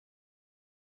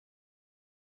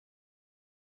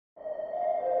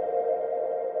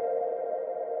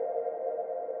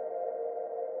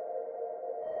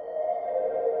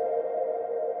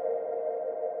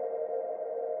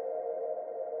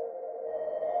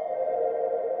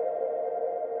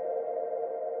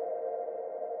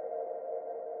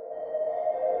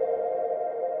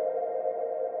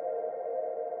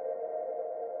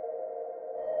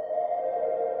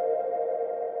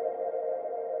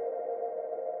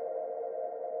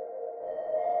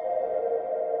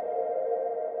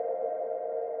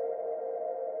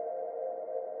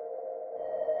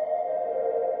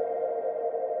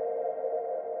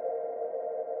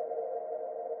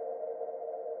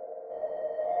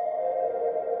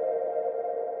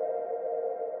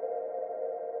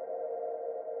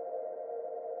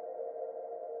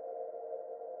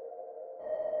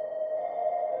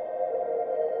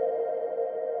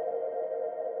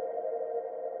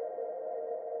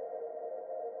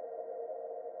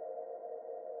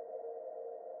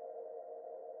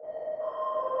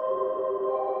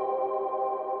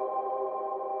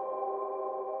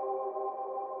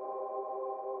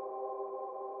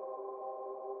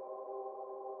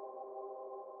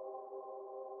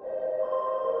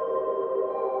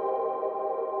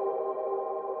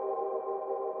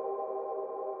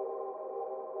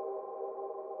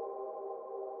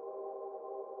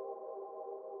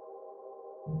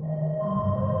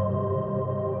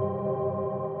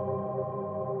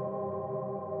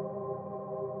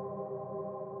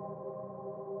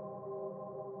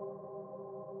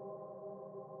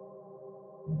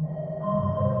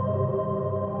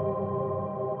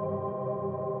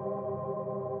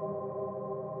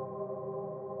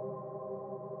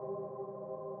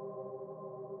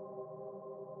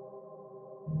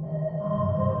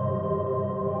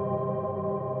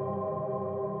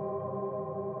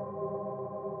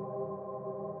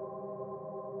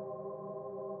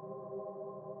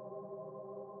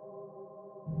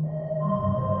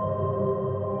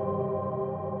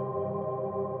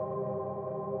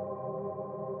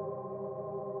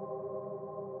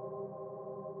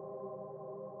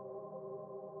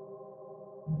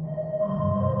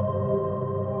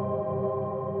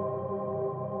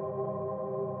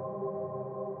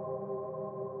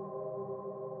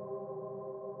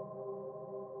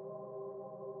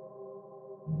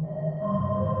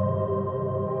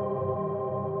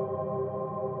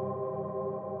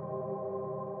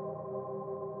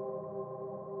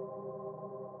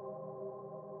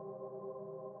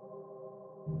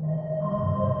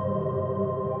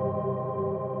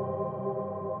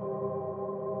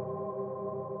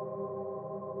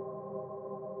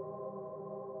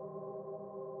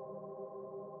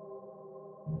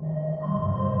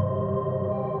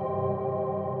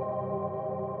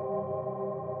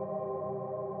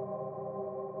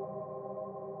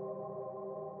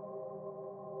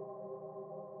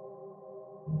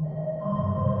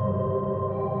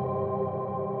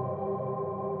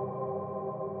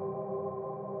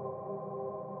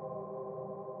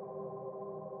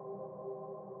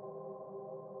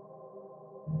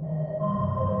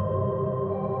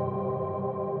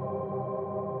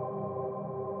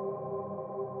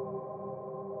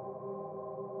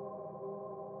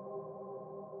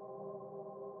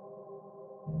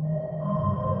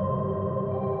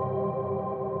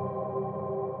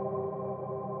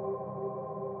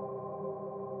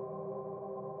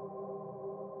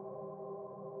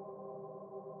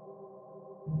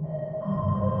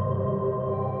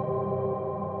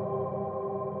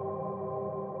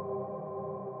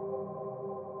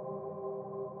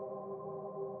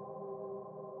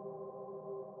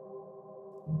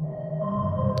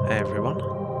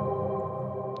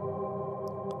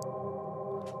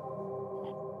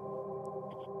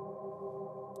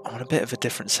on a bit of a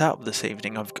different setup this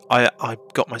evening. I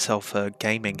got myself a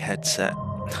gaming headset,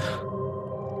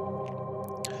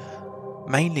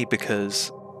 mainly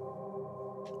because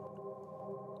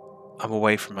I'm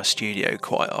away from my studio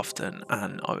quite often,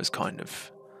 and I was kind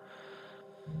of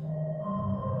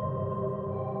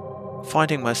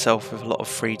finding myself with a lot of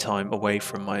free time away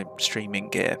from my streaming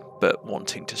gear, but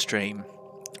wanting to stream.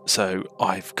 So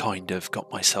I've kind of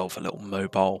got myself a little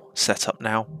mobile setup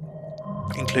now,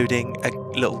 including a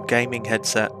little gaming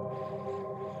headset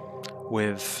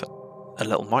with a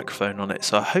little microphone on it.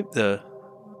 So I hope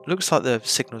looks like the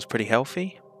signal's pretty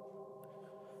healthy.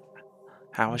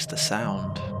 How is the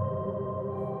sound?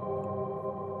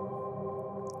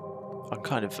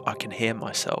 I can hear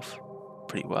myself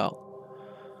pretty well.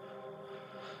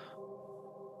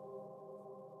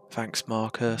 Thanks,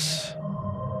 Marcus.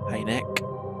 Hey, Nick.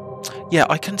 Yeah,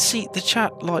 I can see the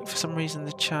chat, like, for some reason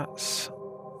the chat's...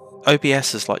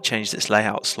 OBS has, like, changed its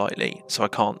layout slightly, so I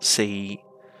can't see...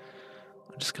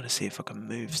 I'm just going to see if I can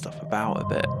move stuff about a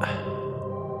bit.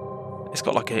 It's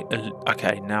got, like,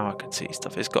 okay, now I can see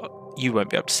stuff. It's got... You won't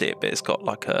be able to see it, but it's got,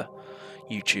 like, a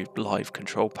YouTube live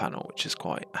control panel, which is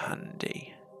quite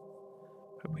handy.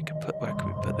 Where can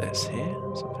we put this? Here?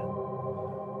 Something.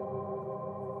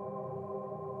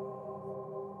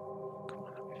 Come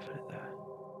on, let me put it there.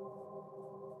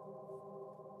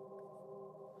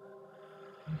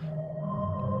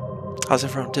 How's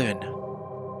everyone doing?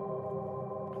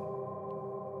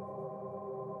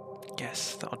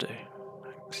 Yes, that'll do.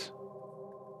 Thanks.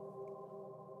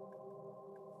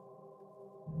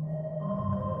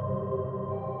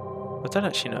 I don't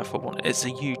actually know if I want it. It's a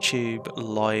YouTube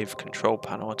live control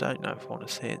panel. I don't know if I want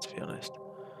to see it, to be honest.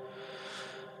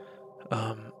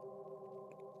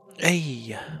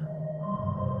 Hey!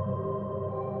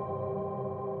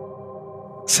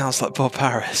 Sounds like Bob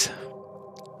Harris.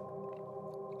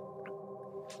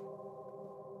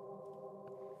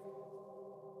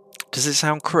 Does it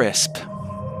sound crisp?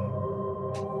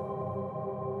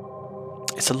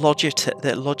 It's a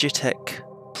Logitech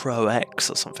Pro X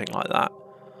or something like that.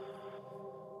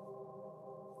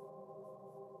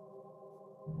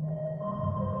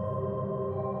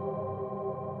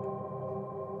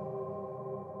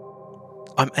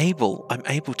 I'm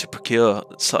able to procure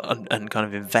and kind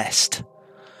of invest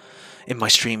in my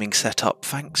streaming setup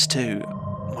thanks to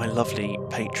my lovely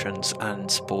patrons and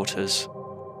supporters.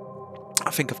 I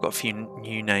think I've got a few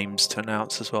new names to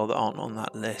announce as well that aren't on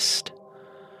that list.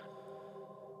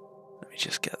 Let me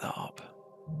just get that up.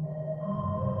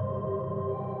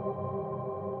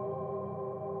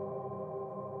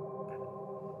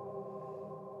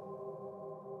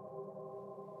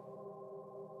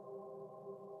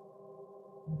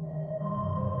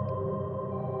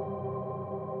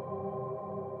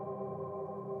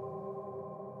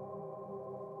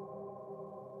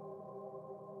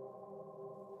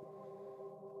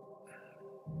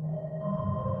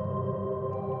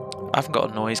 I haven't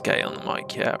got a noise gate on the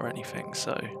mic yet or anything,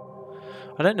 so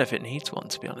I don't know if it needs one,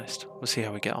 to be honest. We'll see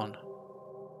how we get on.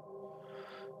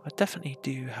 I definitely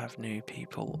do have new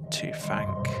people to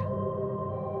thank.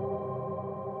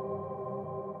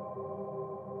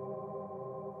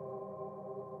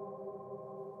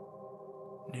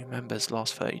 New members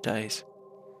last 30 days.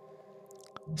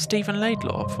 Stephen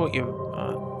Laidlaw, I thought you...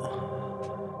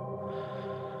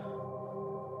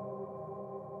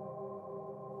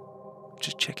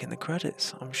 Just checking the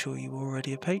credits. I'm sure you were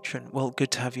already a patron. Well,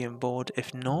 good to have you on board.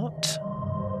 If not,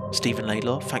 Stephen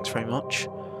Laidlaw, thanks very much.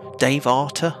 Dave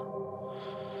Arter.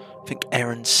 I think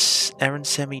Aaron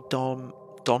Semi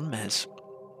Donmez.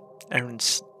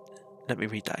 Let me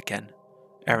read that again.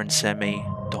 Aaron Semi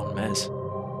Donmez.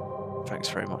 Thanks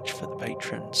very much for the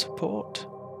Patreon support.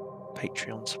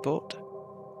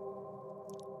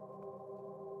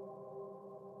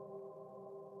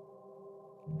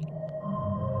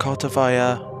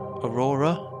 Cartavia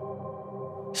Aurora,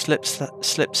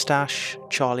 Slipstash,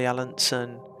 Charlie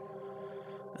Allenson,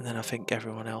 and then I think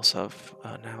everyone else I've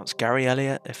announced. Gary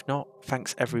Elliott, if not,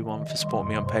 thanks everyone for supporting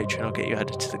me on Patreon. I'll get you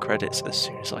added to the credits as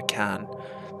soon as I can.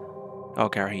 Oh,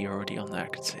 Gary, you're already on there, I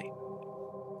can see.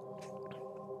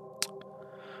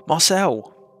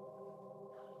 Marcel!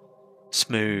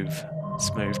 Smooth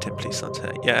Timply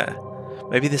Sunset, yeah.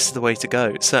 Maybe this is the way to go.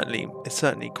 It's certainly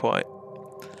quite...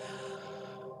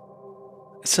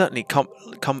 It's certainly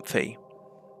comfy.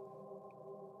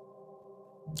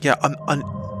 Yeah,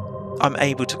 I'm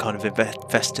able to kind of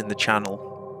invest in the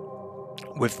channel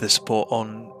with the support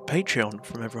on Patreon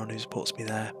from everyone who supports me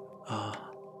there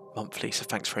monthly. So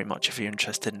thanks very much if you're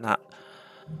interested in that.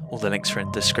 All the links are in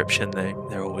the description.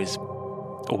 They're always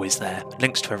there.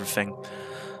 Links to everything.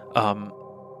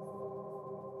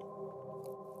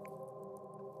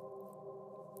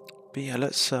 But yeah,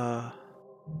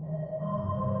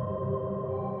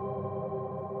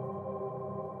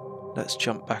 let's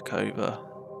jump back over.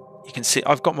 You can see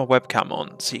I've got my webcam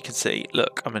on, so you can see,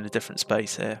 look, I'm in a different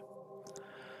space here.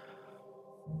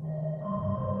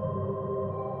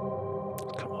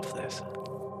 Come off this.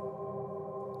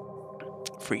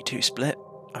 3-2 split.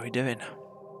 How are we doing?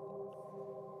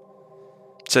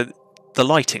 So the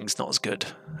lighting's not as good.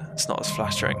 It's not as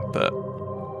flattering, but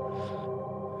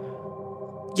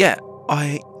yeah,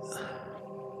 I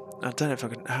don't know if I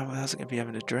can. How's it going to be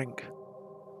having a drink?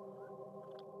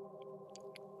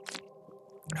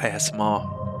 ASMR.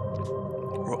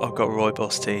 I've got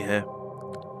Rooibos tea here.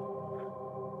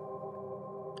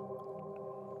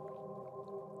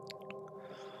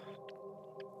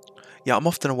 Yeah, I'm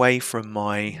often away from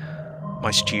my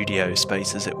studio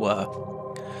space, as it were,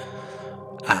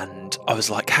 and I was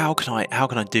like, how can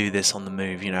I do this on the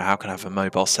move? You know, how can I have a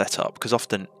mobile setup? Because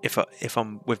often, if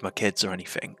I'm with my kids or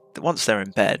anything, once they're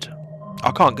in bed,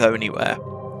 I can't go anywhere,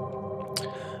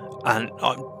 and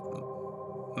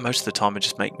most of the time I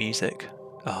just make music.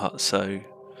 And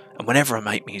whenever I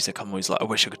make music, I'm always like, I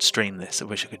wish I could stream this. I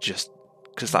wish I could just,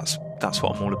 because that's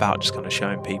what I'm all about, just kind of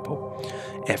showing people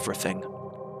everything.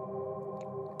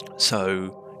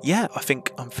 So yeah, I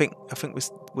think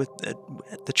with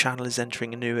the channel is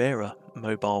entering a new era,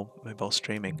 mobile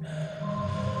streaming.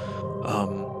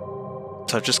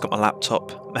 So I've just got my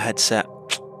laptop, my headset,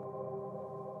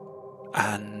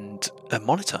 and a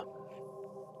monitor.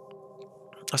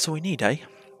 That's all we need, eh?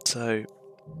 So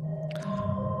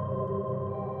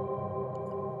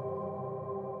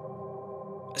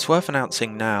it's worth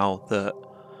announcing now that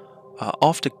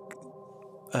after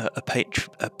a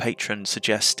patron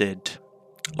suggested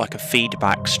like a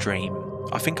feedback stream,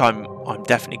 I think I'm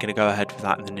definitely going to go ahead with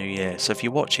that in the new year. So if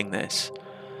you're watching this,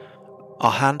 I'll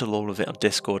handle all of it on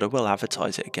Discord. I will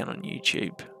advertise it again on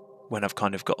YouTube when I've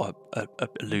kind of got a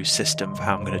loose system for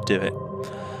how I'm going to do it.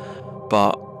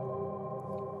 But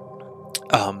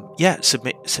yeah,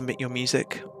 submit your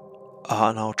music,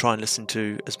 and I'll try and listen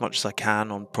to as much as I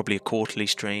can on probably a quarterly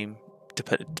stream.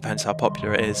 Depends how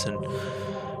popular it is, and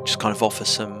just kind of offer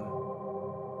some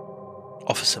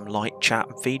light chat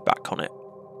and feedback on it.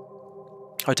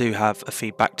 I do have a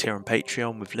feedback tier on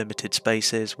Patreon with limited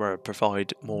spaces where I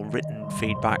provide more written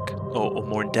feedback or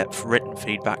more in-depth written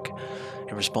feedback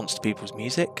in response to people's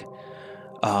music.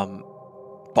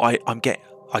 But I get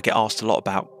asked a lot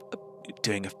about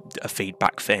doing a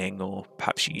feedback thing, or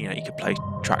perhaps you could play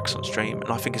tracks on stream,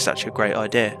 and I think it's actually a great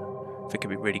idea. I think it'd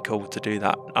be really cool to do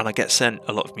that, and I get sent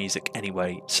a lot of music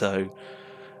anyway, so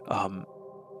and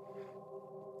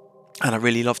I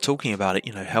really love talking about it,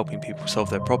 helping people solve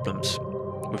their problems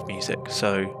with music.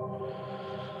 So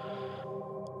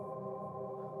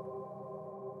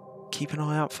keep an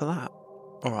eye out for that.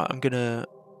 Alright, I'm gonna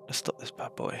stop this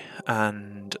bad boy,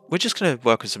 and we're just gonna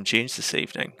work on some tunes this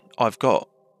evening. I've got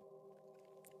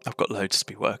loads to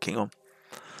be working on.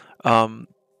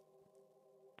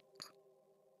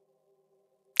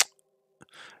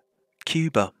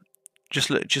 Cuba.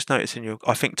 Just notice in your,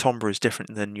 I think timbre is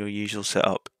different than your usual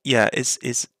setup. Yeah,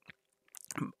 the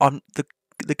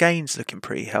gain's looking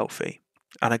pretty healthy,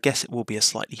 and I guess it will be a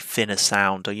slightly thinner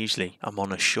sound. I'm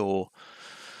on a Shure,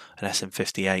 an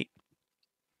SM58.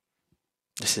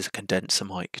 This is a condenser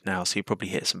mic now, so you probably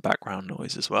hear some background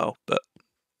noise as well. But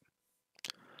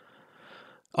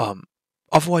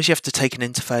otherwise, you have to take an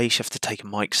interface, you have to take a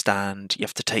mic stand, you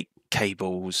have to take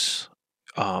cables,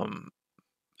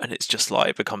 and it's just like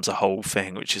it becomes a whole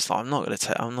thing, which is like I'm not going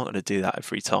to do that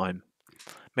every time.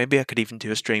 Maybe I could even do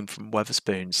a stream from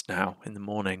Weatherspoons now in the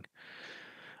morning.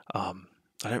 I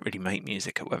don't really make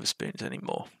music at Weatherspoons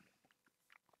anymore.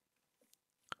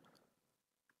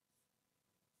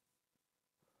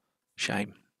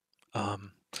 Shame.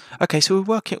 Okay, so we're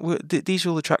working. These are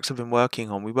all the tracks I've been working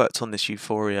on. We worked on this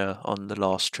Euphoria on the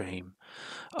last stream.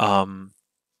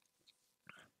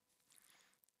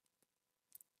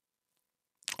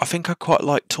 I think I quite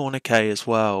like Tourniquet as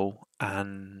well,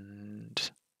 and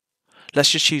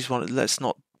let's just choose one. Let's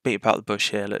not beat about the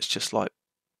bush here. Let's just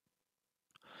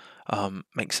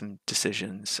make some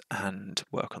decisions and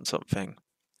work on something.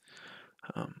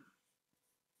 I'm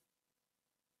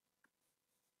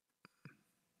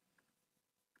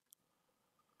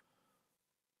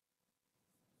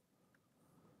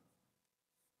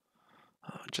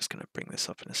just going to bring this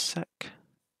up in a sec.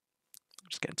 I'm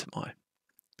just getting to my.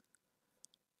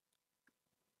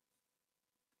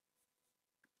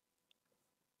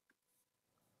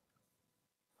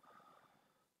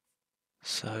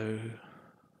 So,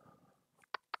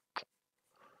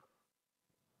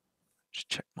 just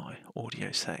check my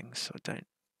audio settings so I don't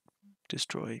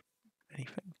destroy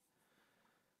anything.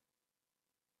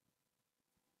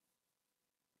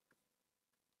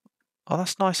 Oh,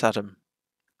 that's nice, Adam.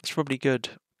 It's probably good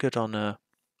on a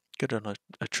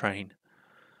train.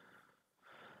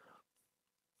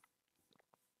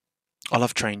 I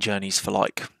love train journeys for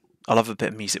like, I love a bit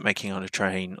of music making on a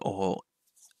train, or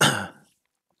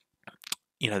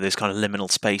you know, those kind of liminal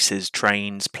spaces,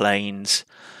 trains, planes,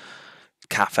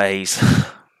 cafes,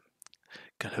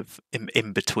 kind of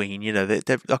in between. You know, I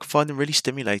can find them really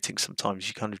stimulating sometimes.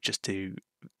 You kind of just do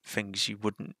things you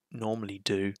wouldn't normally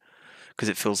do because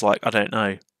it feels like, I don't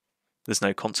know, there's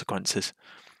no consequences.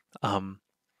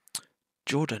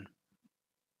 Jordan.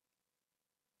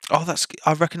 Oh,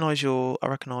 I recognise your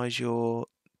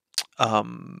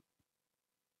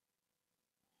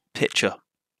picture.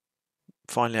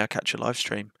 Finally, I catch a live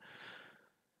stream.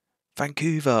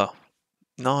 Vancouver,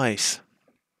 nice.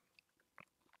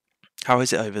 How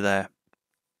is it over there?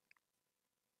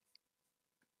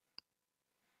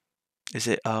 Is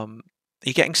it are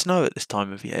you getting snow at this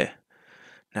time of year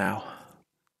now?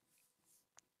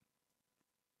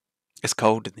 It's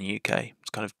cold in the UK. It's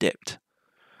kind of dipped.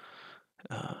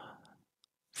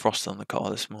 Frost on the car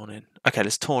this morning. Okay,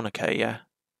 let's Tourniquet, yeah.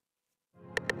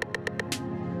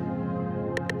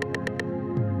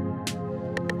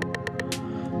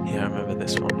 Yeah, I remember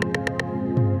this one.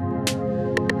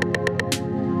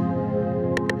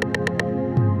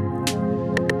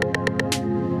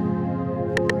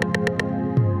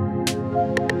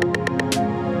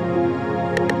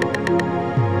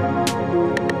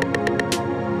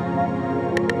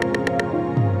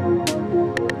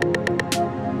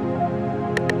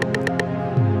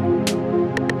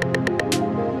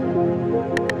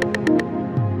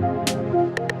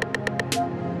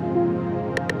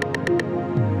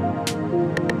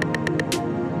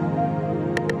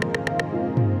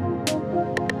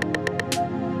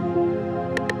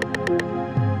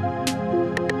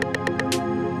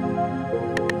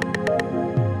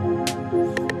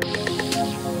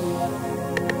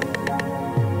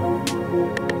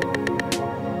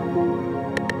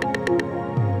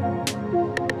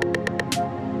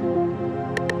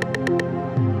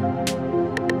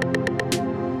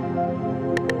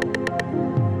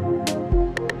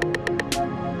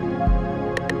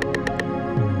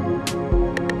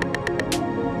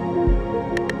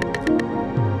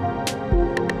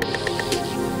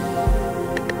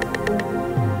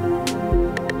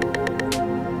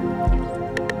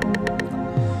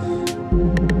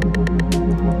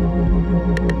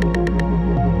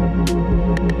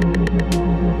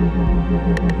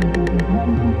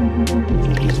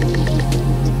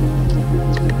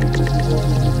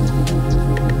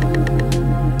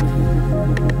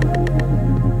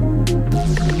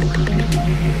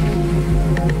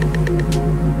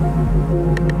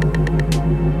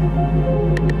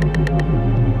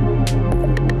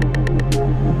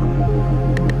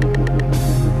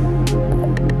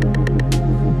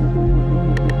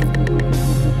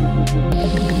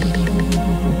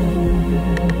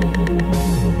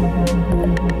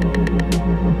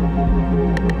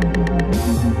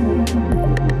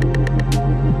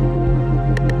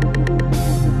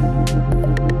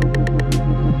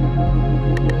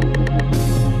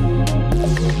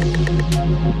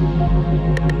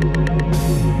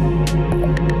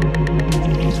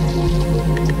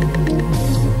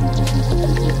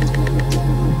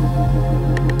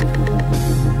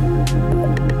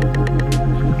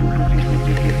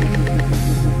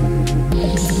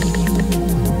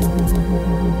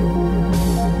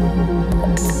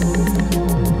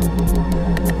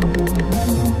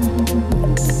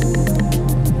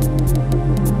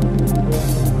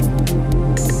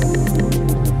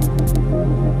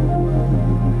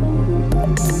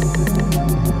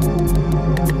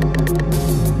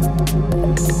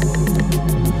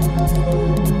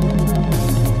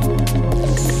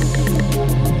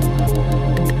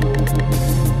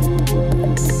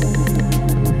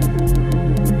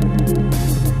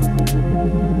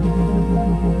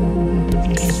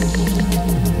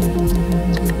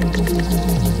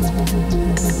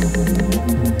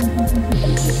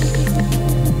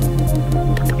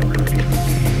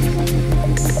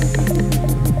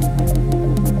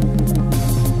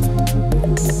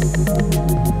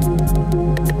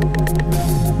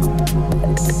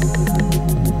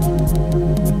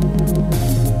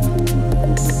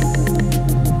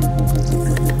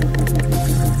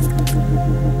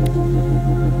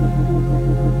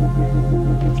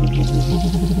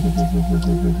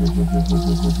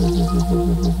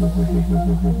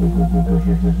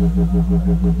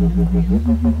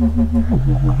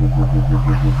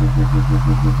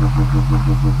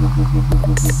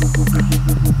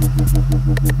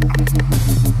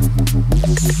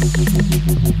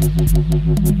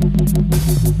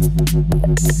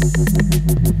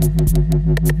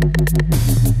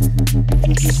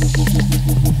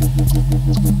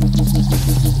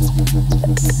 I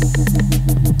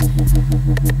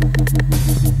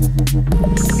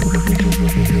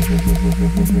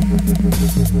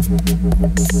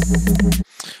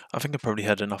think I probably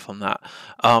had enough on that.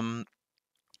 I'm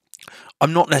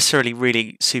not necessarily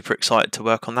really super excited to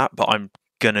work on that, but I'm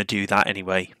gonna do that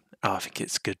anyway. I think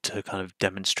it's good to kind of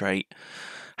demonstrate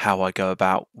how I go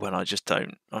about when I'm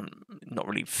not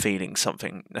really feeling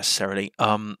something necessarily.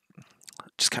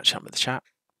 Just catching up with the chat.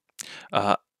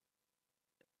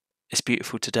 It's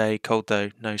beautiful today, cold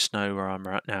though, no snow where I'm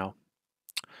at now.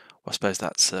 Well, I suppose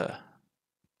that's a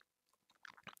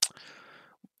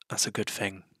good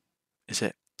thing, is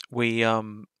it? We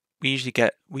usually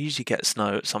get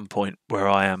snow at some point where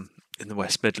I am in the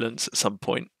West Midlands at some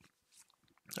point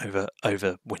over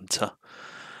winter.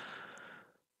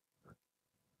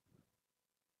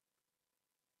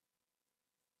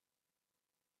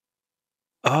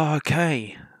 Oh,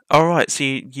 okay. All right. So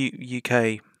you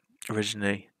UK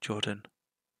originally, Jordan.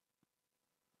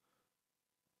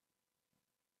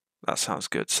 That sounds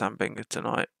good. Sam Binga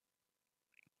tonight.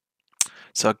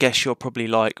 So I guess you're probably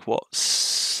like what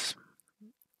 6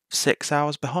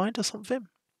 hours behind or something.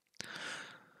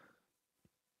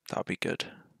 That'll be good.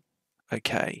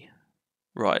 Okay.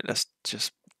 Right. Let's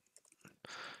just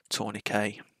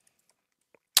Tourniquet.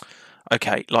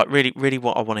 Okay, like really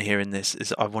what I want to hear in this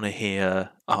is I want to hear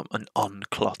an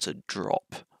uncluttered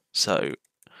drop. So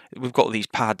we've got all these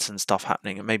pads and stuff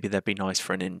happening, and maybe they'd be nice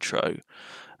for an intro.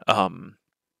 But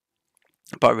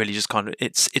I really just kind of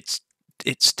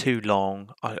it's too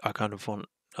long. I kind of want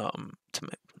to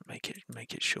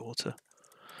make it shorter.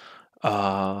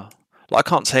 Like I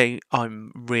can't say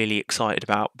I'm really excited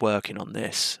about working on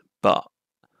this, but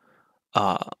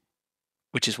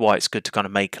which is why it's good to kind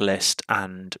of make a list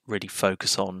and really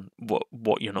focus on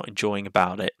what you're not enjoying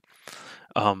about it.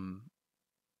 I'd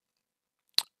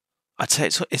say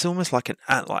it's almost like an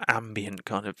like ambient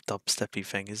kind of dubsteppy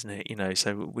thing, isn't it? You know,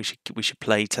 so we should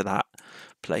play to that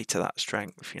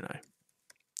strength, you know,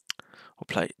 or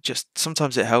play. Just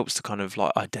sometimes it helps to kind of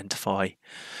like identify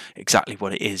exactly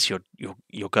what it is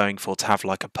you're going for, to have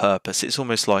like a purpose. It's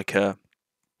almost like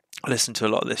I listen to a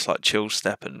lot of this like chill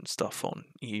step and stuff on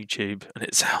YouTube, and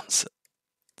it sounds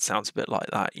a bit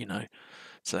like that, you know.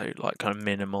 So like kind of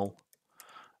minimal.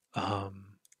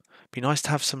 Be nice to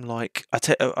have some like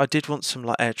I did want some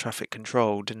like air traffic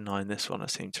control, didn't I? In this one, I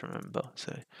seem to remember.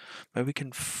 So maybe we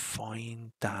can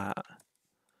find that.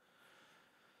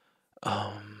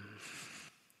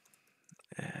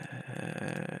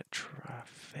 Air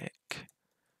traffic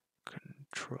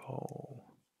control.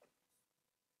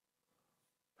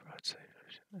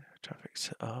 Air traffic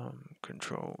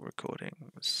control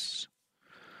recordings.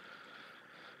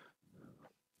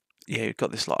 Yeah, you've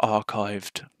got this like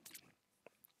archived.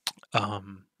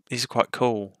 These are quite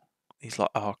cool. These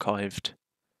like archived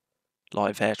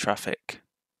live air traffic.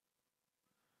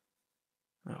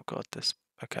 Oh god, this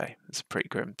okay. There's pretty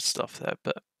grim stuff there,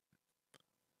 but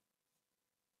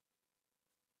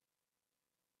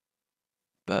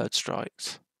bird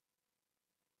strikes.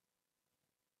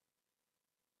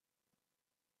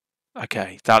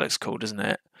 Okay, that looks cool, doesn't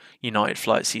it? United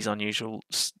Flight sees unusual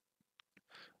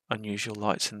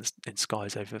lights in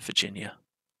skies over Virginia.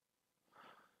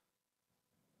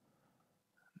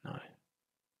 No.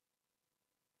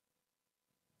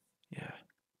 Yeah.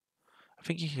 I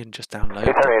think you can just download.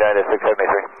 678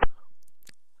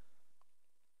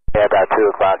 Yeah, about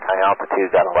 2 o'clock, high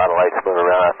altitude, got a lot of lights moving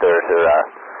around out there. So,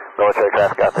 military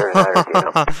traffic out there tonight,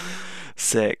 or,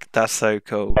 Sick. That's so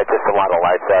cool. just a lot of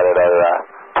lights out at our,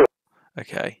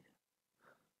 Okay.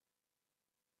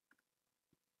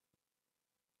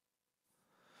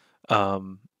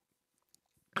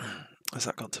 Has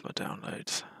that gone to my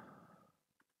downloads?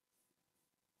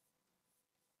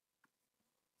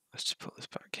 Let's just put this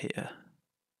back here.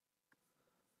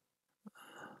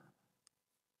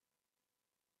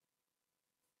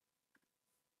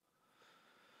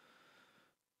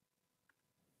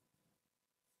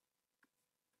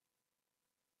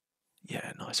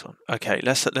 Yeah, nice one. Okay,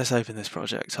 let's open this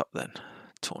project up then.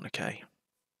 Tourniquet.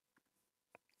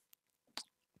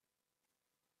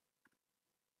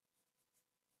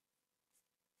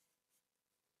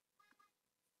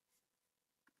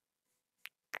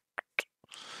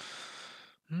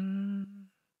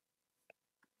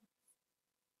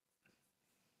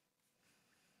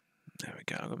 There we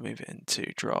go. I'm gonna move it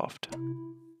into draft.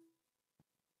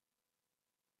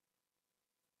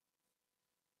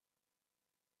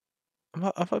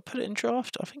 Have I put it in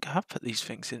draft? I think I have put these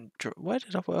things in. Where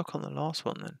did I work on the last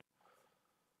one then?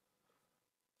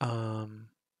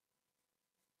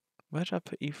 Where did I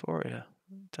put Euphoria?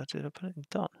 Did I put it in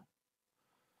done?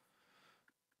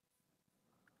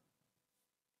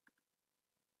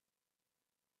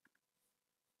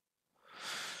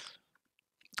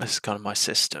 This is kind of my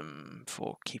system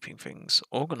for keeping things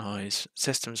organised.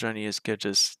 Systems are only as good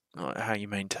as how you're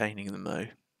maintaining them, though.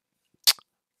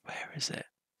 Where is it?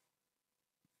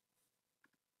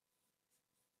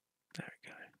 There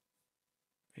we go.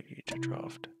 Review to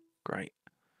draft. Great.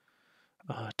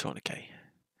 Tourniquet.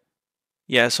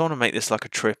 Yeah, so I want to make this like a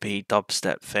trippy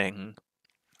dubstep thing.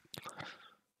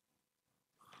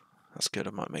 That's good.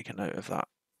 I might make a note of that.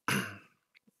 I'll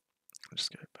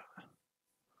just go back.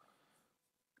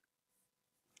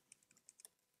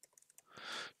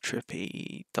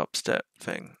 Trippy dubstep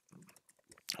thing.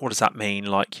 What does that mean?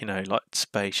 Like, you know, like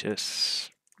spacious,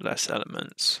 less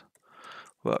elements,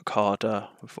 work harder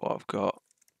with what I've got.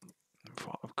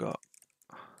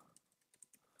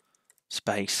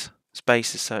 Space.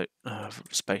 Space is so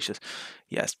spacious.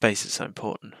 Yeah, space is so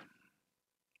important.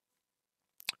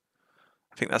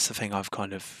 I think that's the thing I've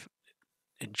kind of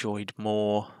enjoyed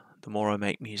more. The more I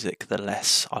make music, the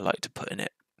less I like to put in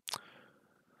it.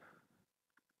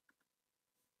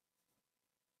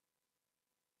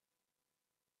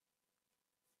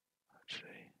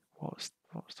 Actually, what was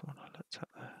the one I looked at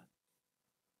there?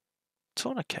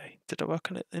 Tourniquet. Did I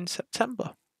work on it in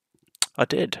September? I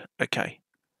did. Okay.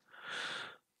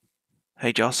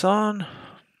 Hey, Jason.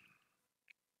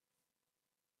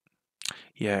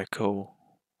 Yeah, cool.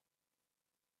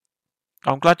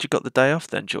 I'm glad you got the day off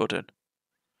then, Jordan.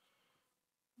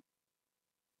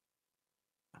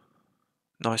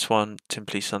 Nice one,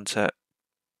 Simply Sunset.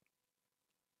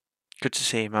 Good to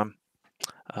see you, man.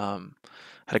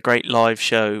 Had a great live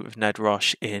show with Ned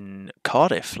Rush in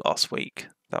Cardiff last week.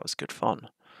 That was good fun.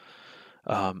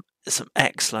 Some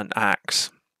excellent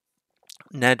acts.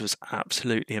 Ned was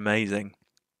absolutely amazing.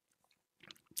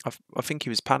 I think he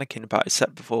was panicking about his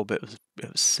set before, but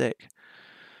it was sick.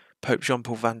 Pope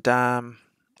Jean-Paul Van Damme,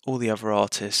 all the other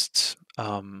artists,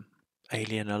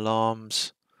 Alien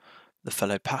Alarms, The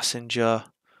Fellow Passenger,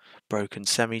 Broken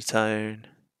Semitone,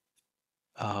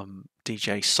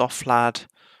 DJ Softlad.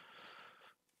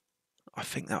 I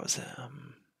think that was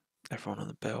everyone on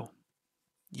the bill.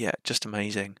 Yeah, just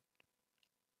amazing.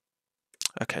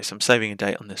 Okay, so I'm saving a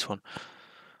date on this one.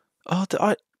 Oh,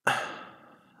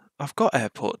 I've got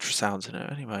airport sounds in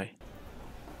it anyway.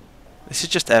 This is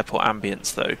just airport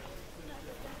ambience though.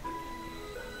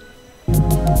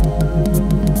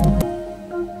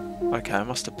 Okay, I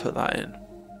must have put that in.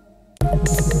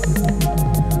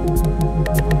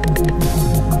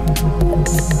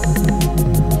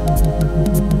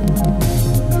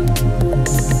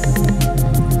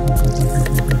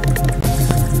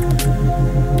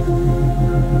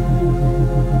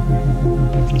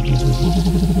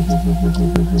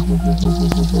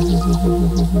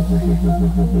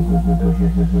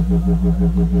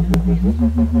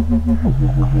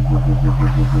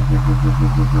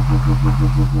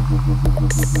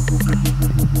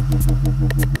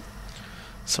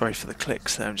 Sorry for the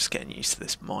clicks there, I'm just getting used to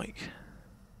this mic.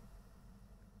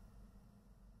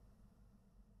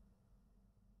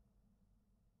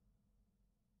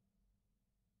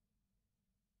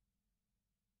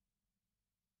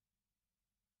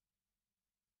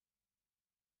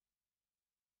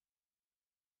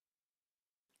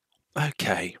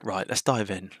 Okay, right, let's dive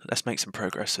in. Let's make some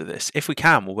progress with this. If we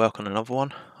can, we'll work on another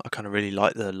one. I kind of really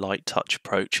like the light touch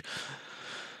approach.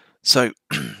 So,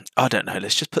 I don't know,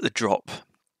 let's just put the drop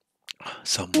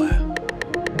somewhere.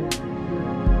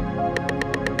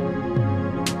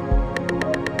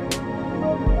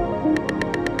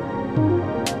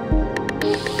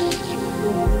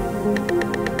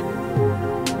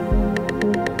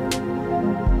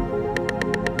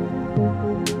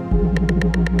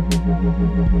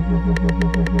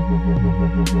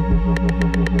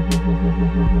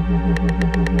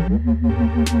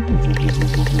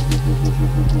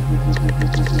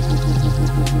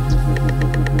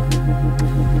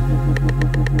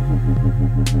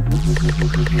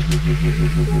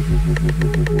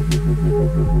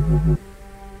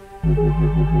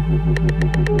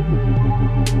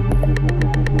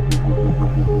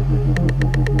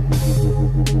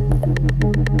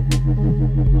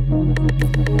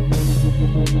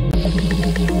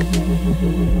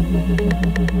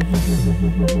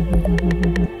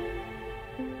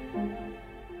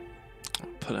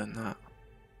 Put in that.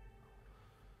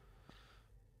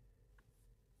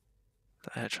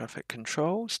 The air traffic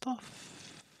control stuff.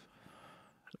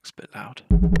 Looks a bit loud.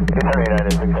 638,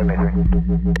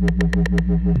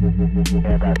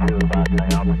 yeah, about 2 o'clock,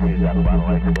 altitude, got a lot of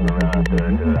lights going around out there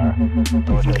to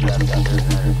north of traffic out there.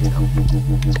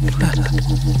 That's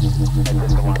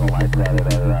just a lot of lights out at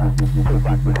 2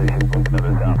 o'clock position, looking to the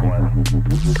southwest.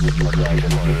 Okay, I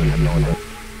just wanted to know that.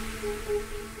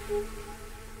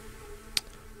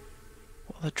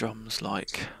 What What are the drums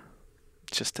like?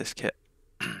 Just this kit.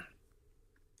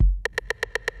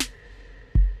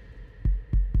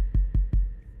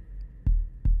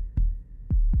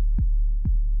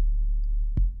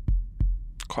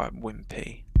 Quite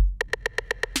wimpy.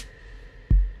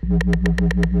 Yeah,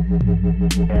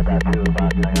 about 2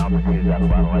 o'clock, my amplitude's at a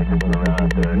lot of lights going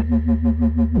around there.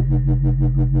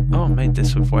 Oh, I made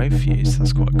this with wave fuse,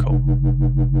 that's quite cool.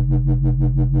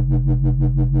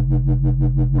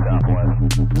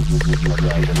 Southwest. Okay,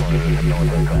 I just wanted to know what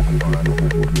that traffic going on.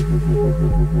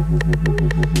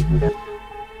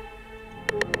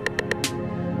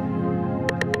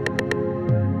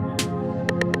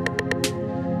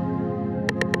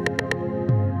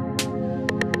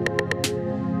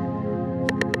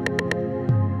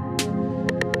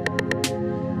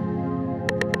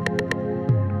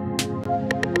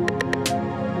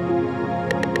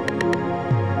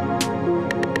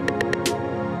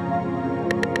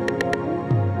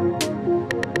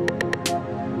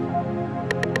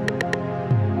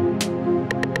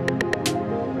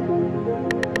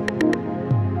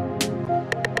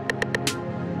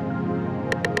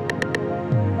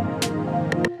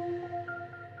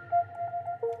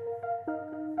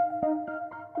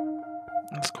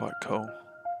 That's quite cool.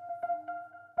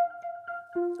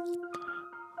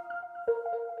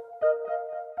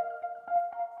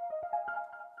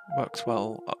 Works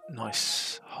well, up,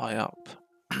 nice high up.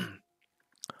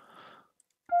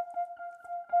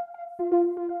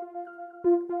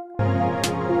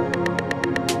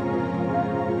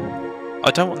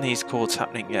 I don't want these chords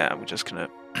happening yet, I'm just gonna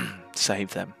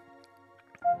save them.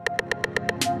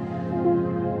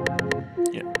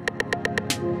 Yeah.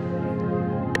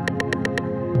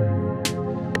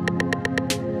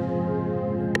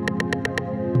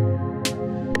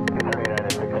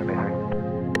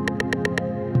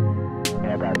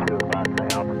 Yeah, about 2 o'clock, my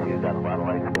altitude's at a lot of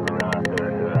lights going around there.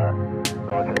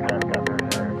 Going to the traffic out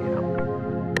there, you know.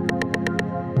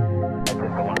 I just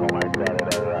don't want the lights out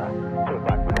at our 2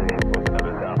 o'clock position with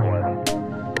another southwest.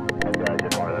 And I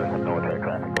just wanted to know what that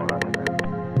traffic going on there.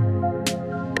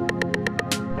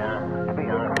 Yeah, to be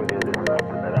honest with you, this is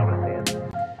something that I was seeing.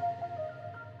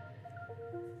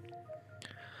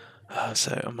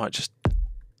 So I might just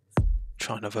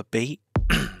try another beat.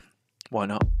 Why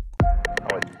not?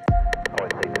 Always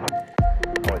take this.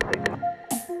 Always take this.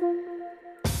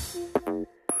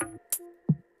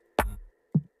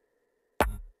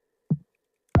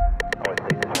 Always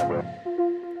take this number.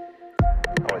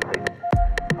 Always take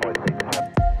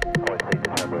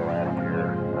this number last year.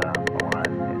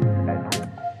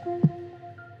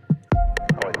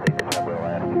 Always take this number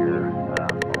last year. Always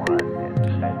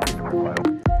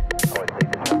take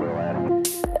this number last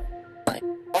year.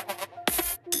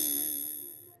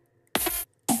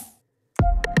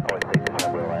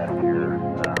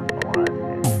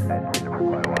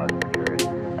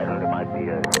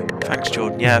 Thanks,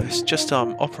 Jordan. Yeah, it's just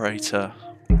operator.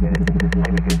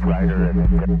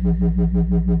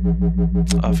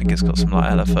 I think it's got some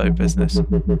like LFO business.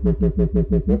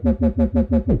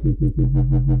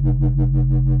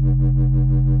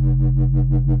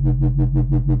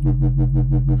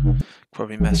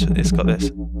 Probably mess with this. Got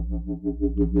this.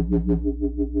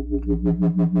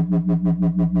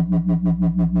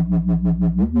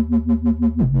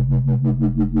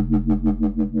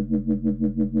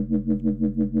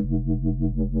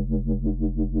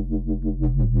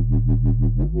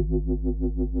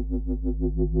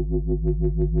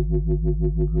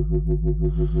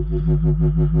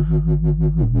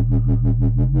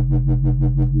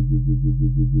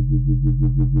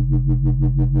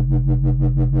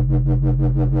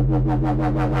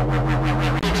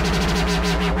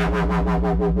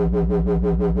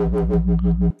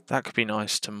 That could be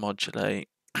nice to modulate.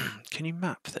 Can you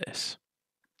map this?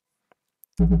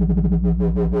 Oh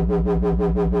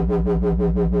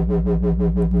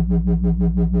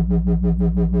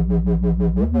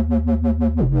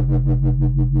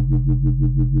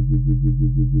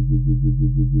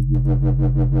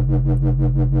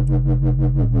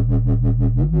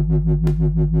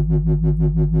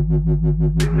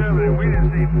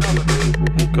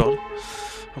God,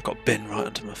 I've got bin right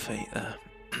under my feet there.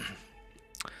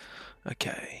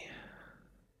 Okay.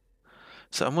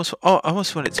 So I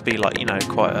almost want it to be like, you know,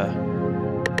 quite a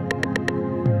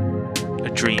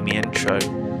dreamy intro.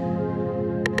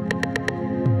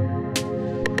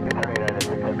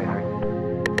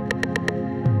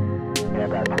 Yeah,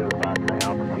 about 2 o'clock, my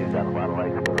altitude's at a lot of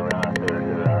lights going around there.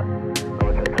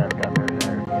 Going to the traffic out there, you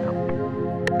know.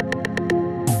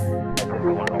 I just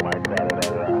don't want the lights out at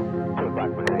our 2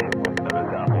 o'clock position with another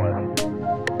southwest.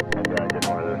 And I just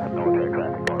wanted to know what that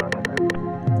traffic going on there.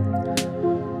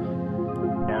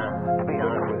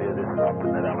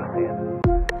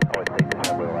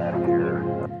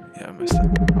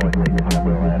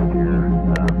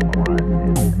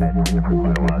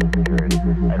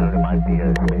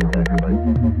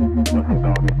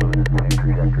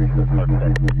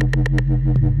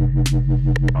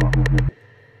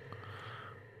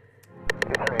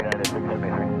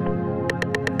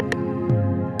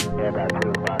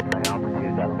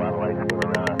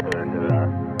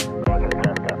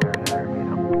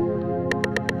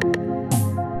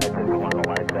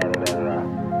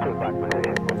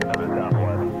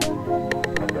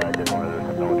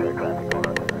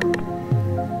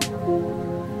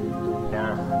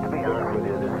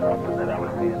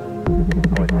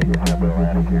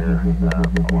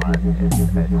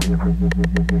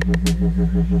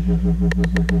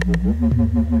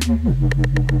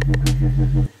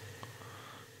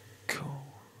 Cool.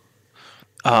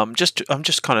 I'm just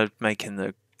kind of making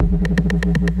the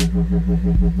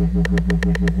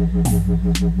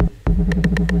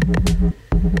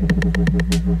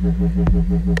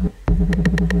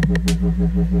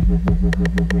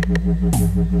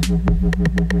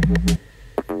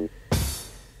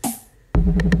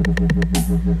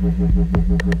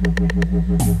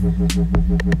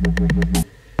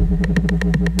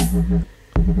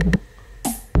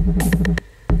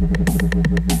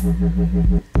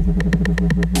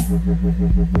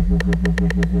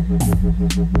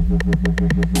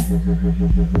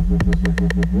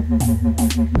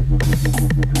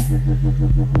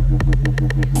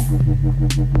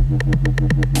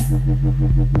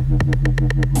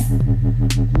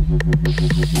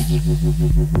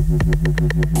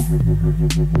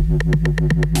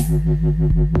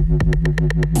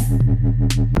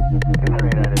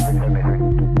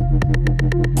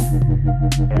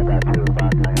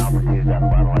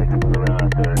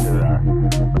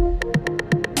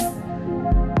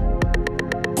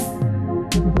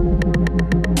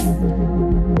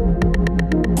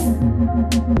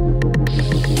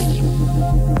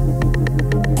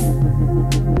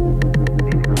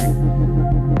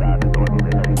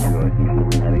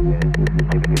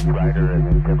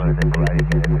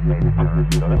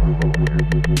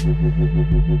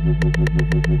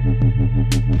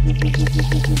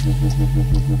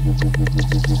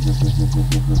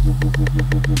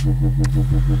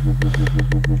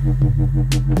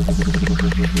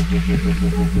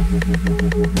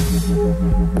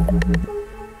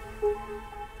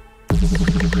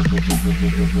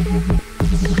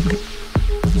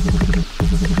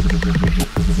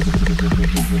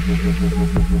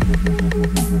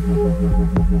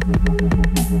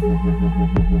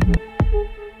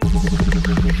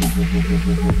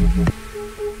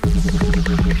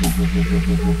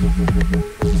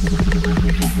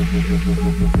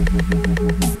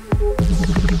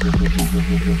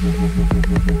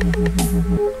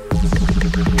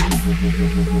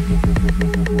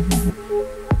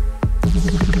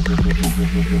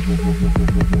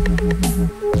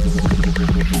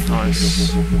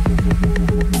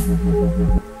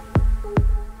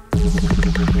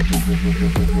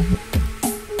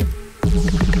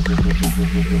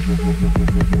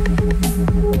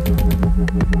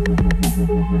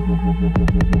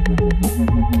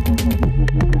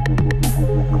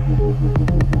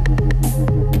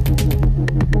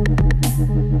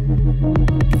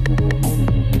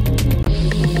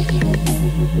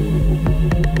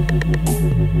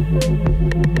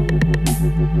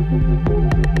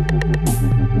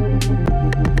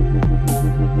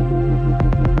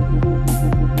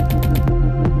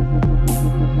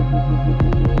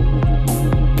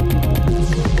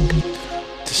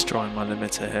destroying my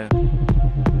limiter here.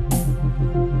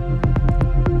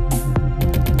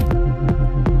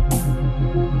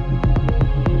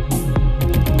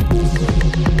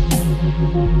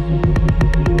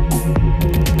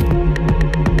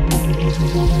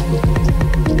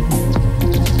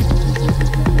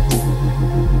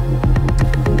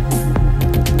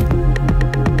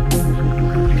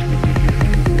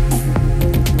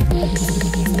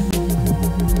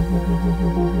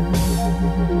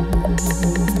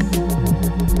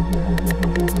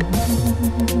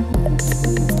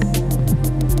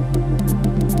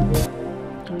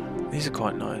 These are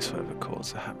quite nice where the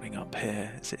chords are happening up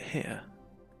here. Is it here?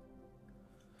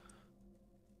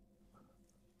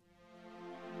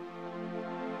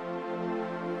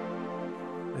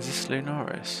 Is this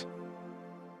Lunaris?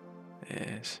 It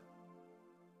is.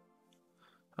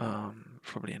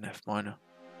 Probably an F minor.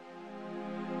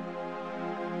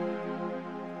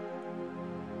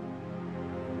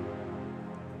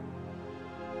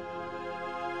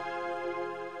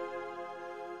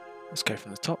 Let's go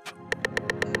from the top.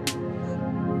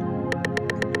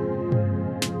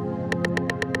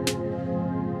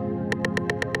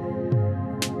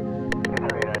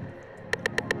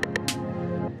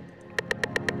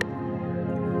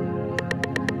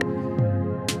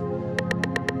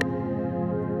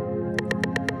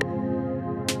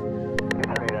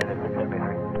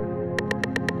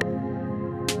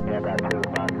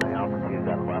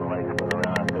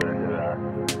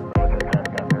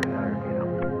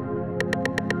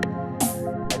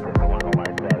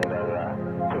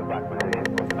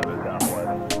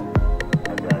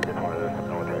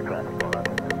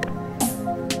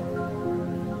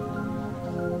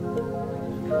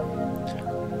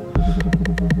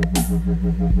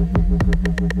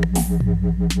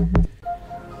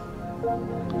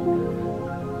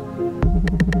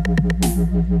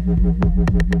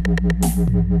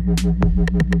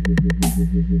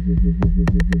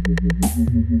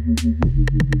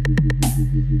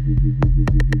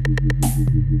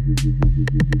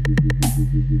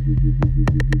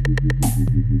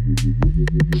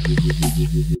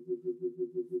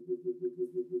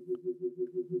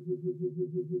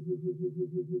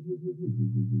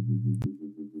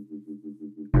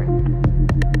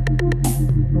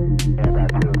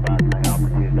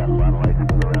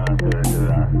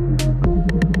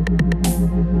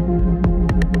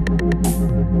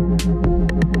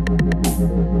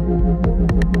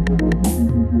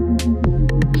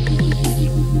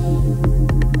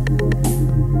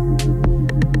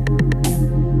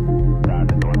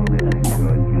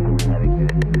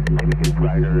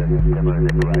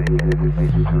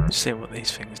 Seeing what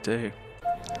these things do.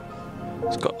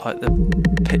 It's got like the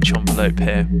pitch envelope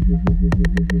here.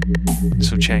 This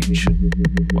will change.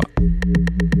 What?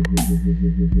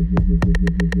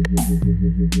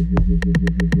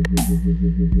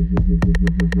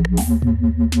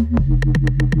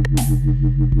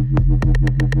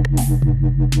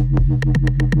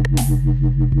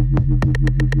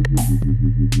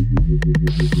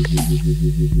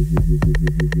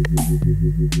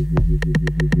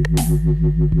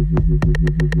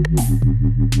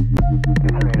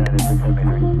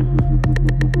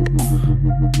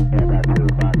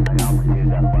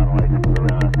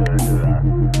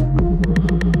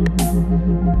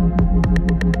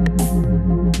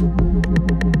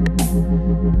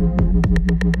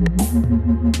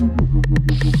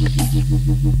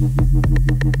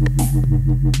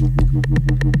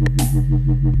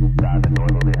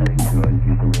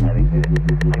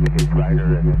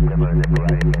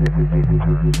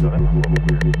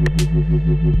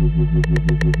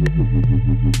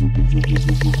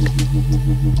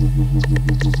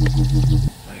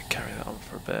 Carry that on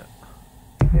for a bit.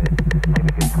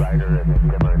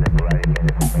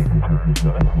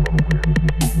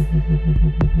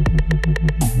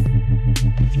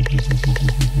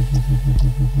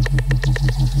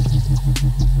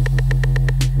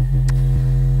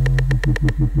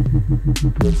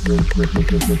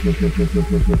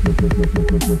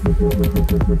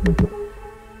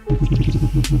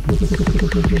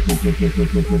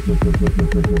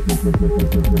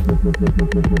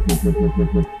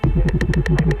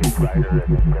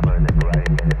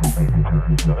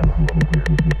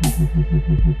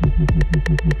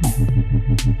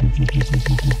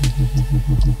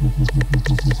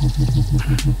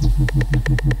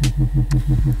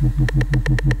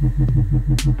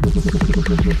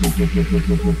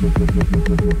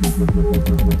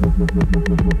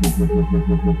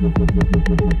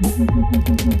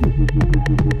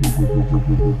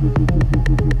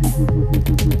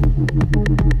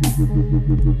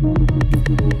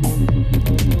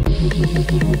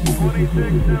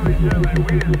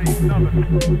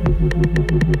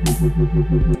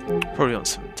 Probably on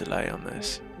some delay on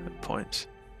this at points.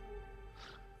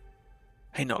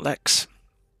 Hey, not Lex.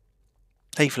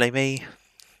 Hey, Flamey.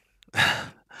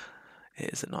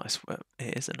 It is a nice web.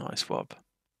 It is a nice wob.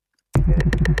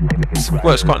 It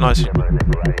works quite nicely. I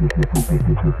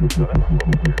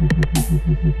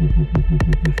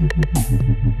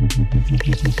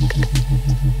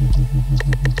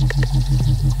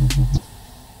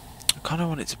kind of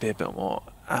want it to be a bit more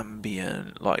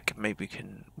ambient. Like maybe we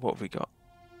can. What have we got?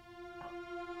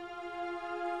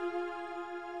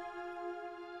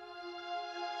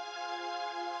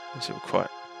 Is it quite?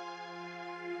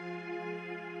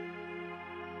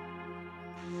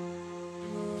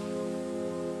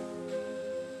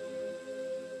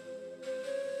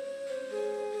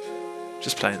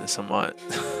 Just playing this on my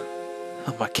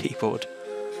on my keyboard.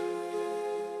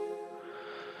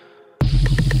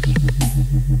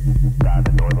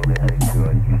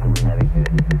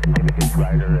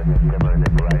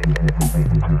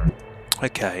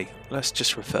 Okay, let's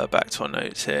just refer back to our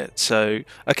notes here. So,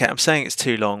 okay, I'm saying it's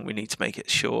too long. We need to make it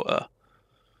shorter.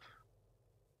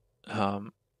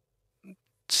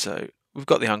 So we've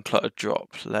got the uncluttered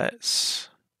drop. Let's,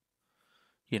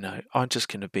 you know, I'm just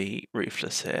going to be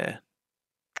ruthless here.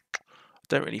 I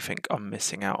don't really think I'm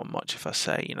missing out on much if I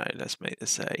say, you know, let's make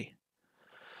this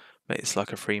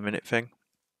like a 3-minute thing.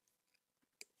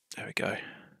 There we go.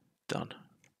 Done.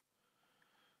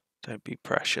 Don't be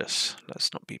precious.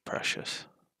 Let's not be precious.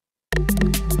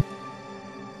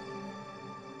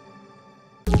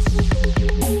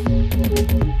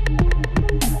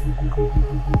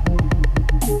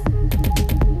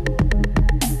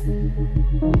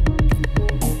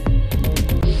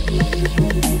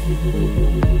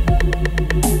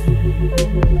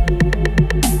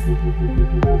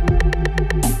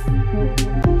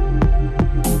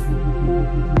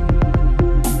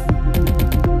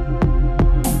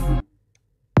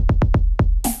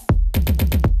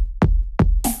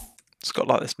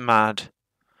 like this mad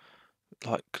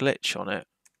like glitch on it.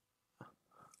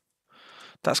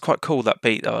 That's quite cool, that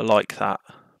beat though. I like that.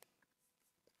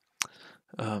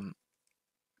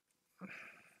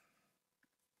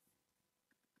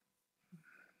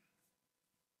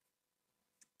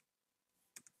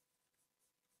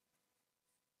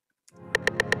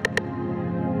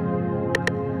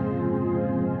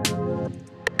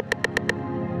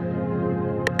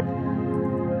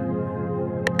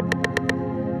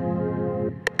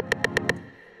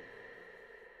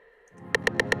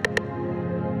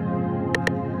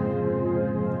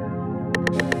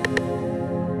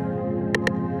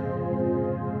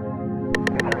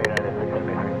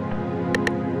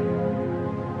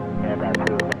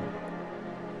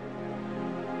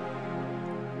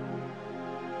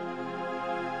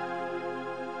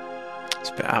 It's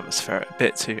a bit atmospheric, a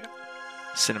bit too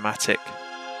cinematic.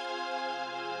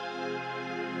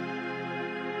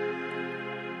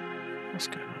 What's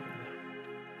going on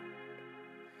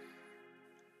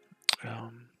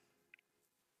there?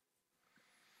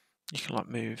 You can like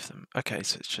move them. Okay,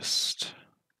 so it's just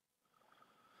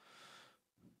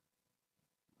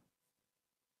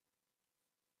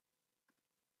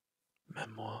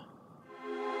memoir.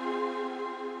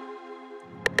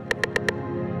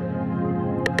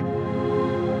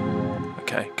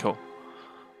 Okay, cool.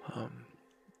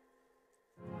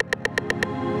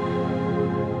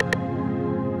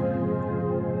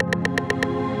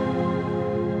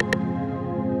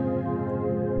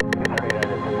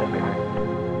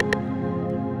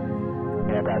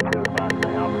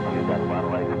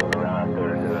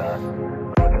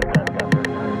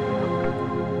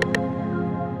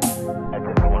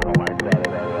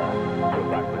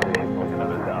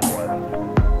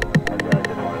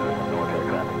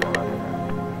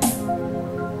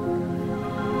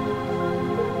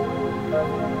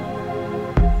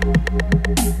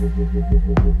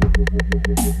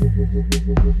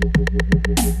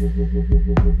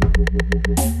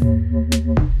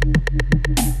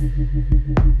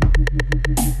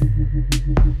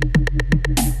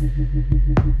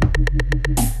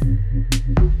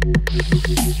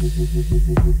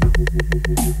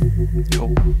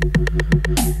 Cool.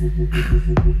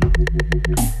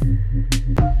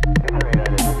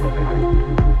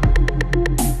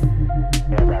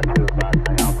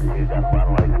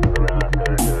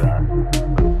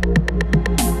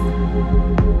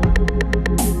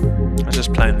 I'm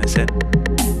just playing this in.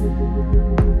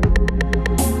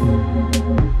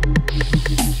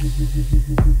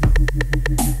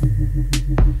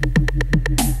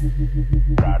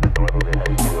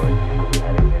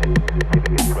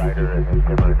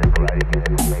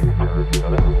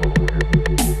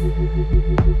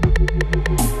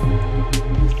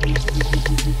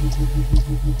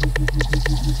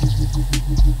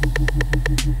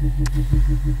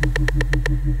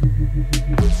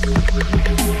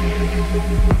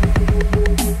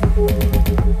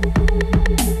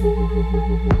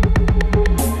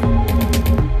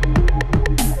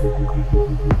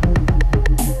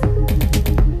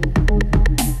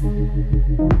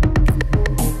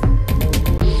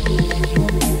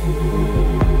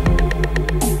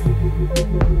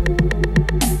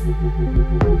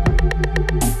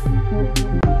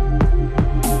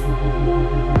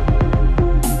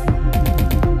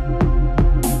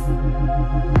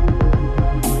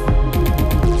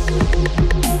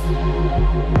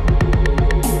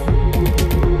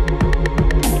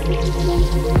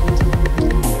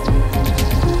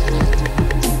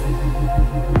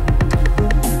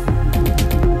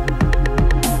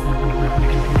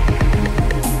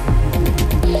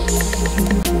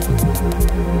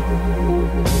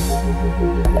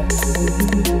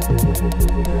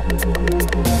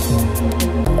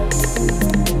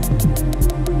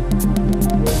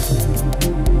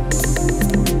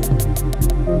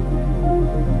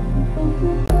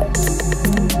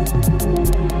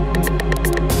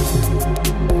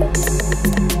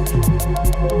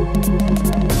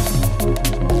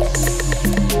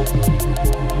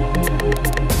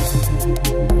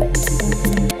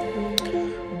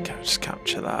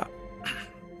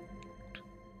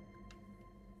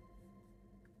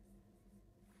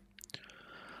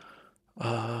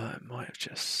 It might have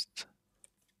just...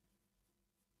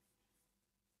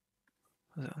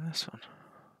 Was it on this one?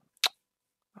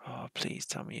 Oh, please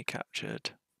tell me you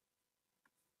captured.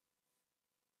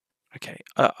 Okay,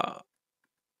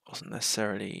 wasn't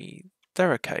necessarily...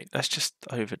 They're okay, let's just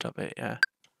overdub it, yeah.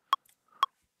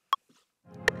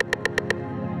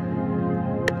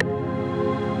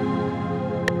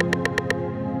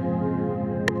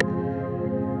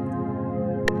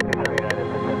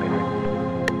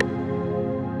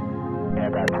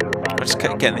 I'm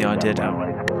Just getting the idea down.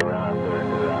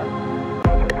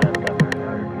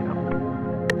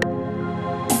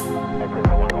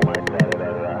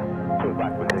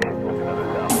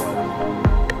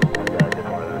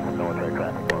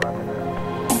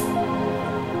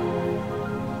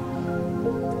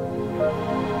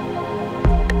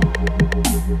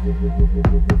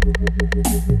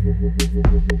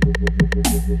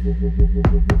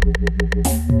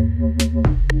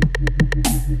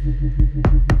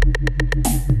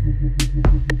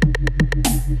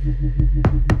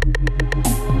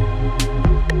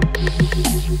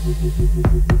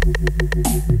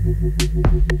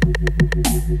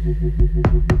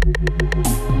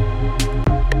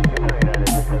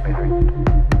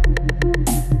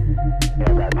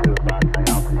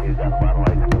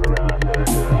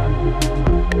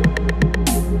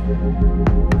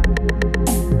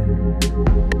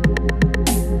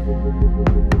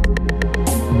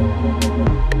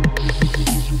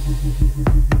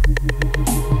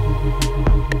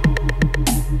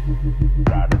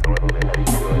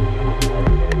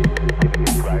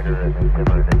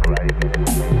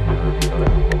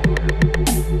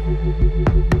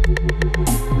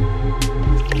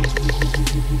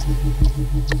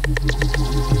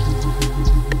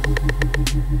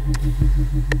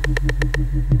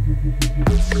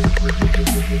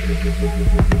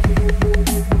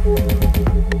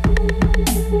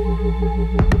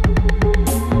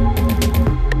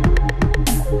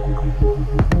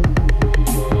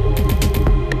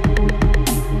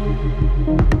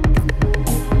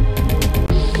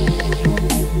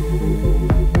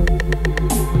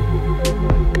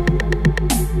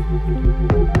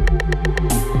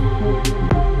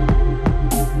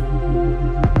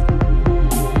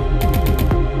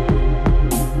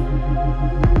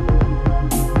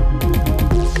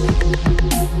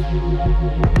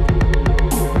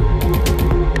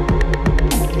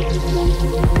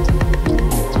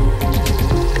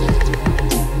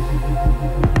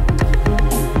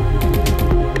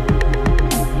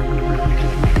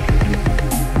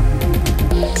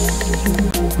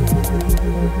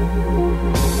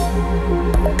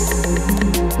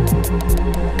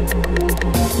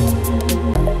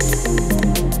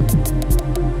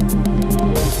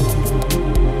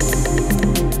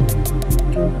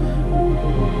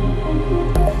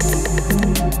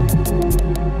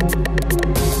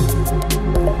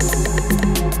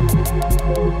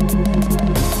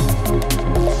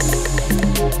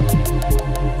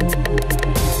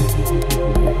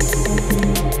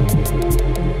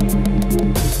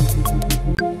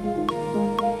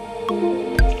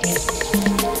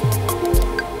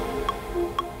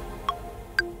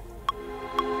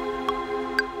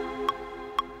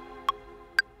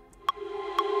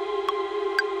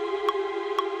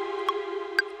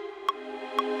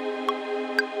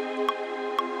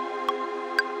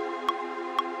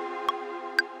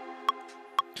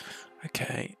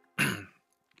 Okay,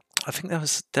 I think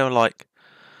there's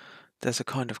a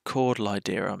kind of chordal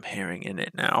idea I'm hearing in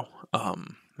it now.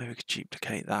 Maybe we could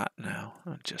duplicate that now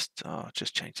and just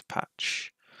change the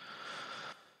patch.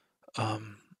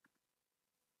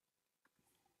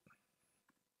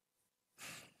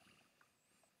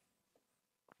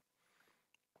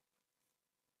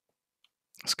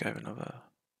 Let's go with another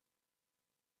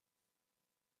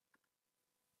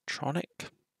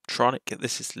Tourniquet.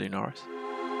 This is Lunaris.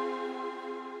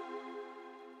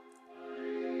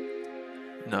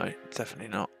 No, definitely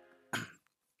not.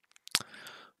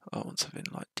 I want something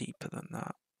like deeper than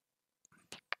that.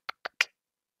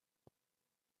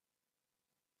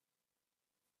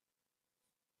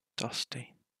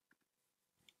 Dusty.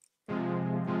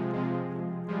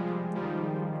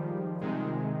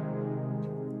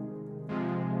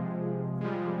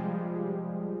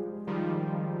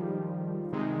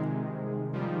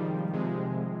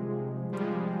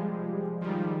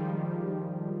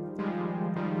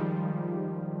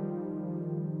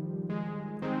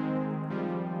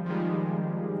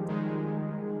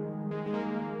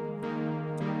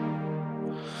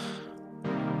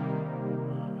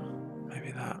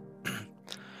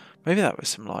 Maybe that was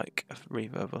some like a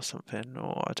reverb or something,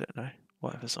 or I don't know,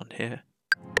 whatever's on here.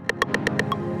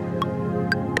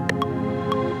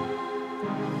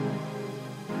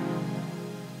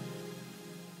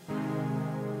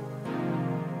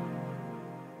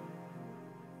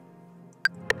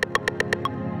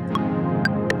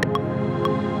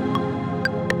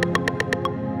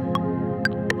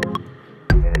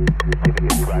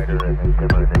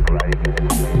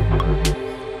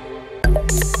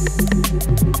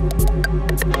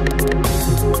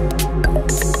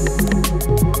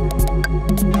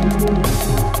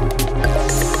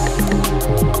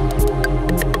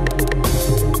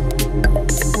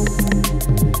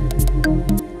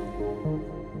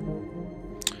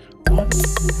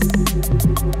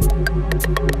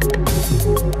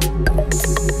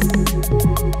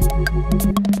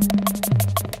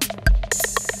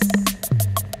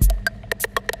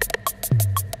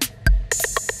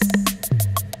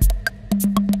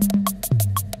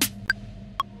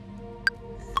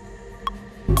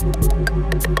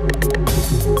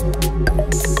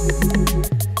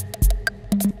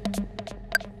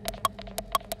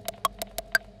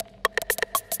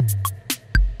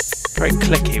 Very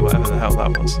clicky, whatever the hell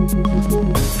that was.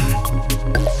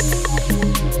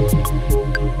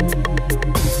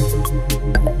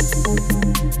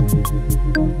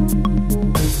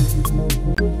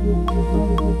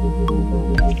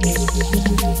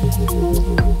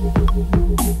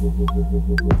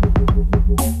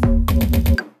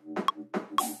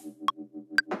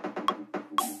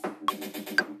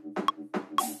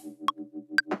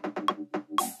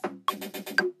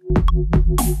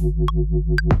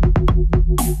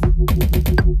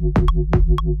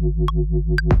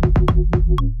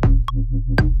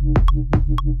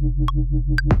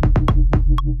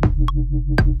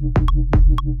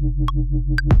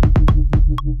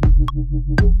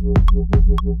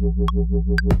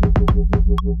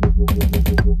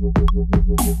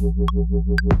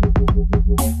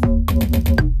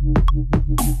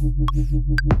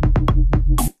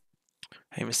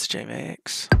 Hey, Mr.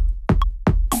 JMAX.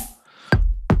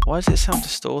 Why does it sound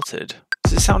distorted?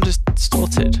 Does it sound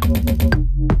distorted?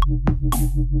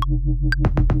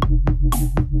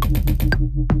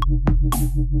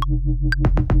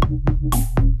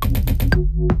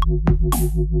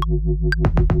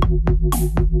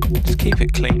 Just keep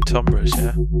it clean, timbres,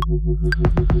 yeah?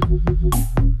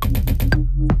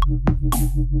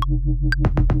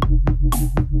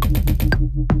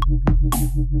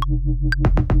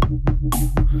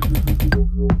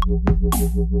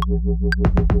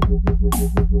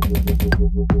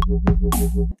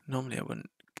 Normally I wouldn't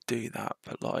do that,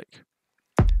 but like...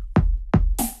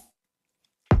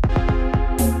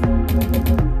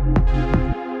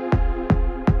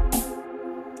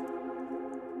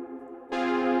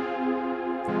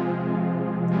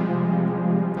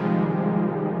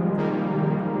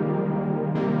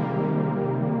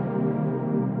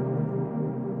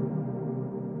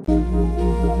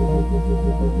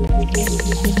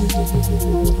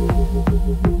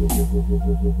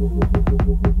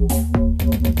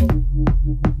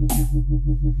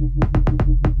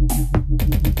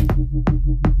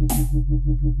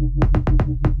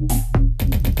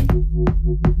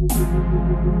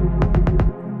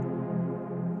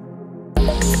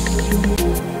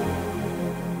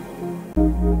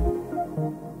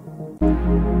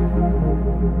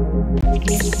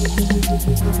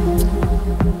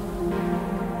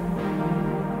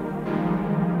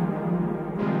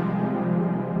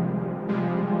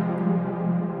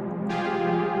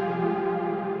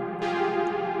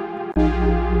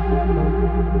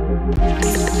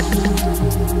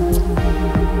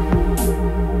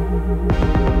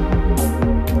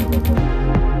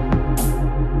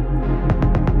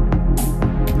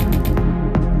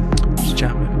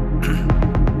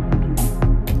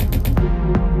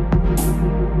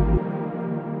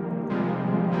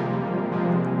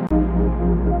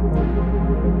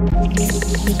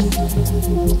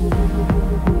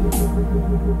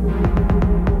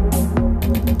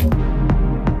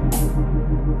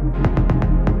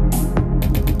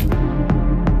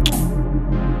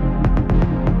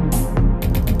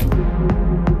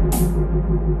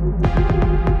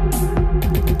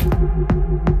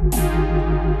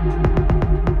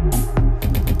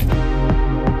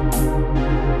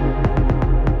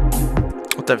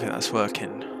 I don't think that's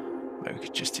working. Maybe we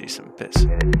could just do some bits.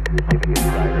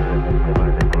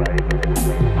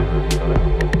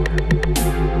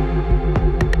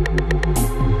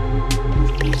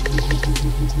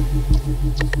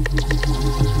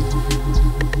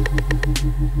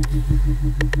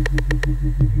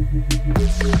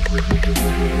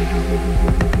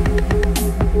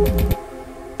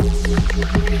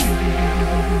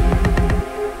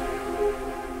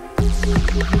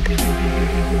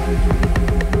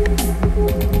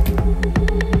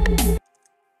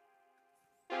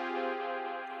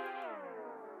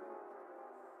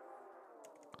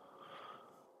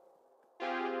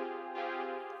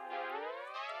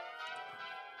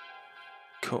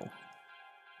 Cool.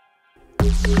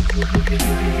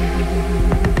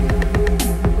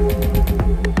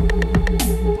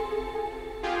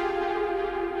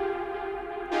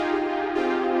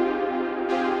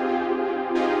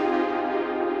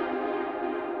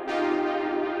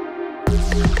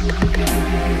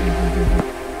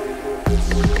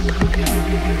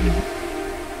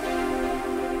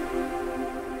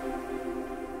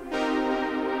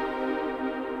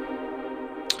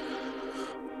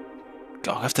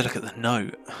 God, I have to look at the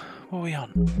note. What are we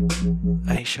on?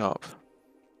 A sharp.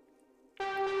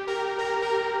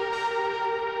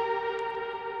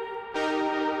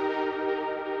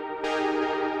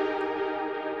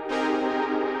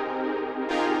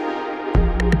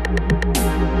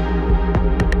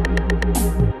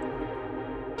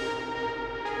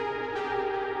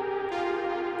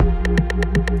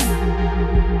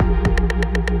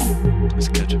 That's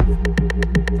good.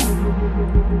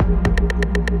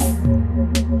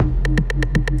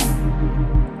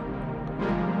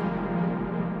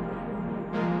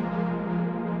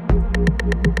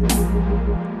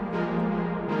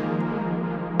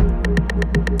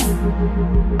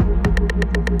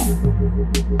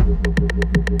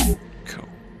 Cool.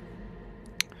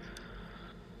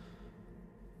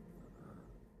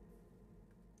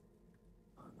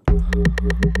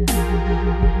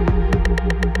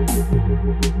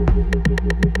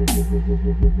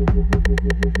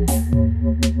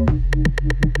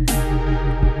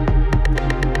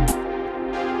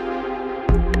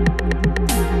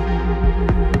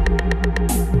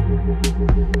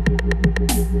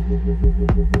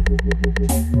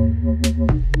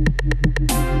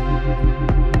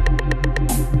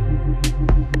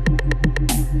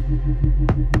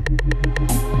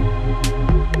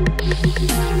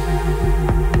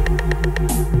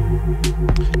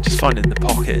 Just finding the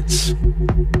pockets.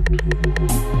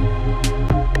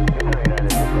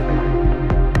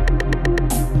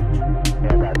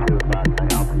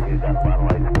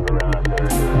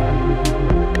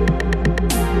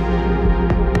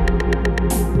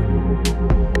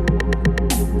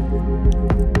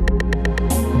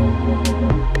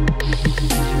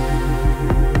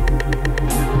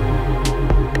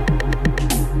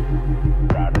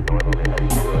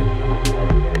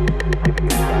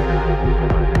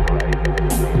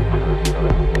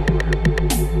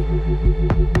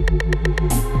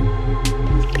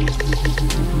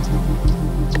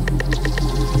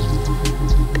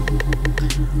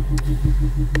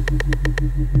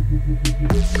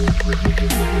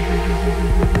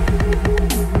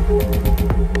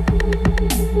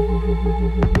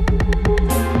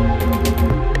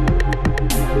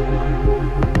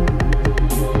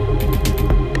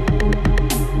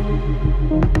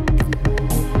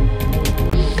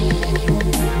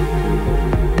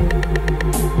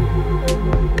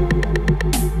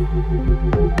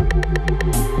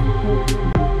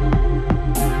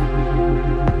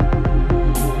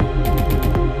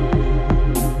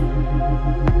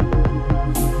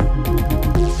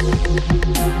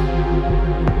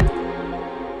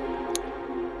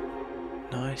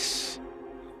 Nice.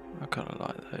 I kind of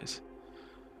like those.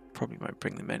 Probably won't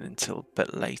bring them in until a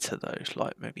bit later though,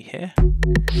 like maybe here.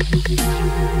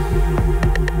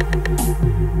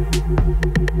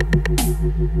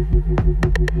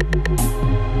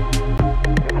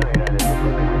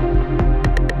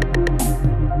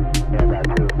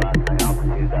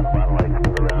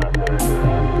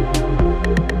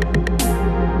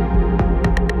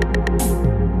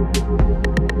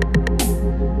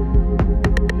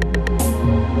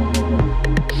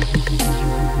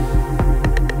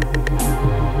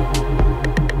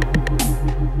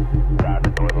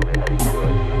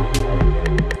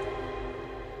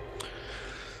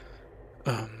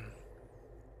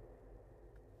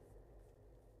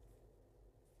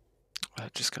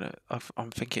 Just gonna, I'm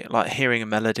thinking like hearing a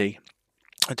melody,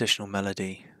 additional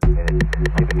melody.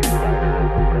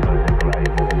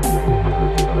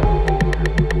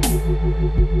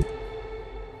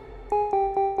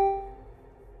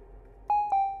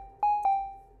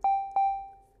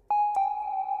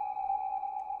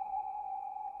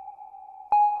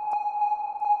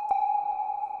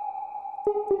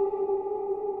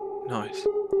 Nice.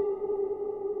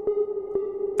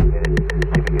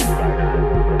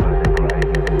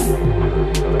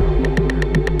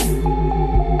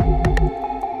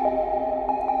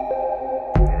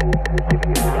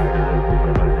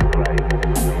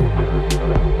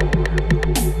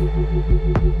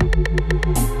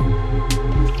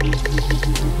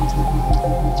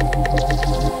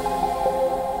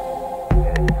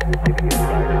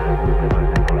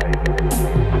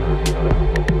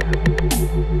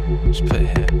 Just put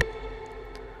it here.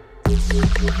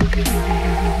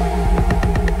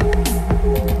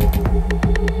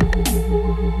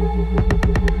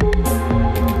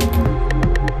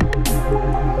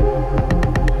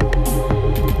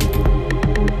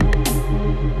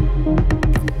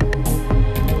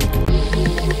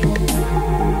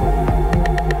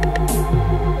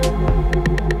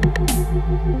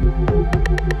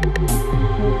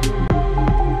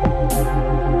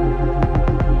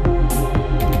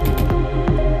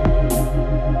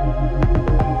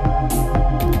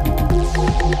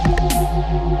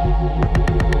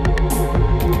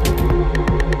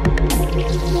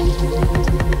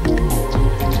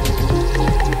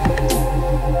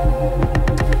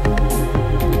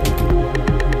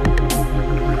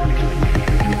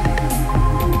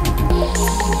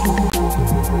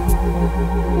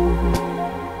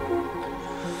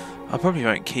 probably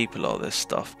won't keep a lot of this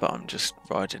stuff, but I'm just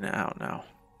riding it out now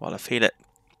while I feel it.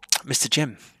 Mr.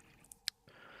 Jim.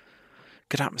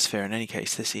 Good atmosphere in any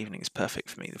case. This evening is perfect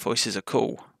for me. The voices are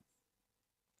cool.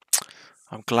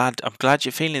 I'm glad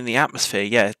you're feeling the atmosphere.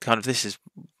 Yeah, kind of this is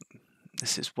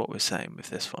what we're saying with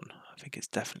this one. I think it's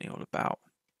definitely all about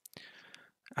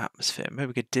atmosphere. Maybe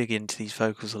we could dig into these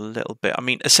vocals a little bit. I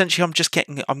mean, essentially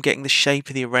I'm getting the shape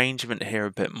of the arrangement here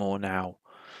a bit more now.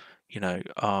 You know,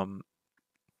 I'm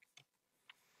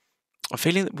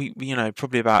feeling that we you know,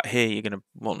 probably about here you're going to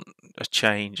want a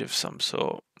change of some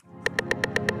sort.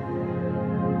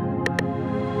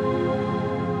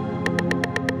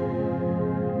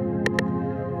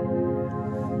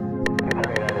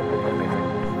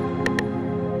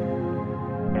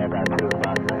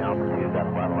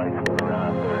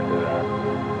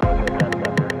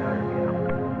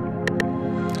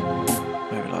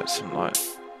 Maybe like some like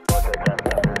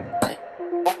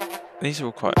these are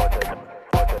all quite.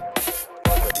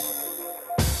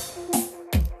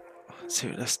 So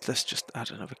let's just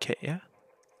add another kit, yeah?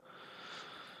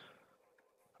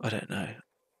 I don't know.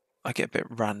 I get a bit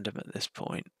random at this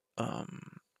point. I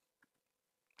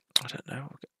don't know.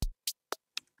 We'll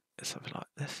get something like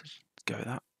this. Let's go with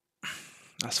that.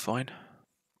 That's fine.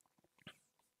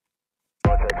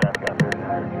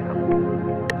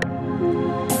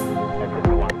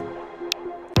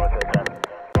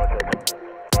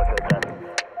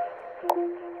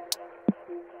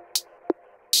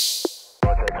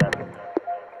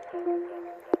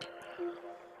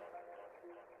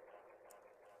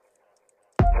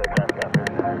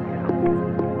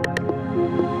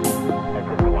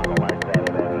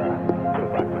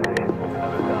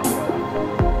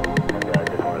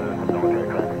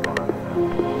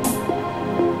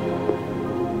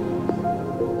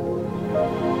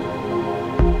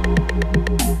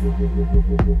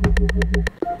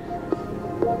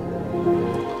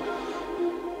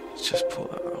 Let's just pull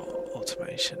that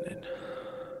automation in.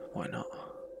 Why not?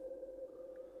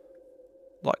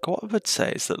 Like what I would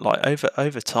say is that like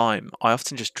over time, I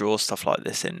often just draw stuff like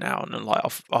this in now, and then like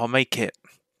I'll make it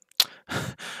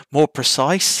more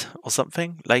precise or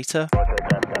something later.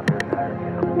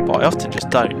 But I often just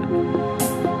don't.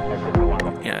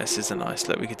 Yeah, this is a nice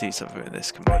look. We could do something with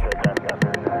this, can we?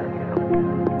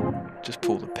 Just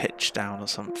pull the pitch down or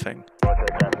something.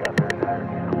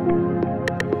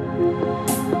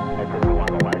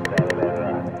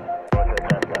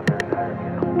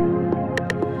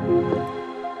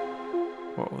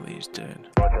 What were these doing?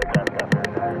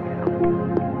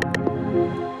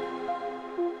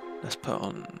 Let's put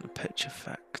on the pitch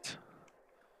effect.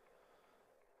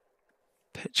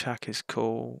 Pitch hack is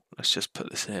cool. Let's just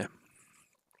put this here.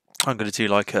 I'm going to do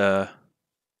like a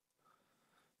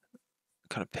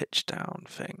kind of pitch down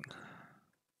thing.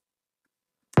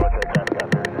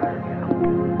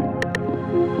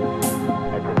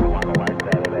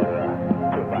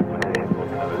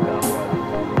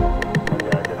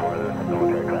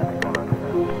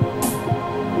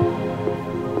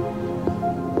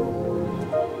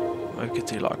 We could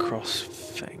do like a cross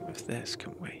thing with this,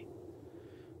 couldn't we?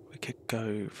 We could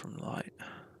go from like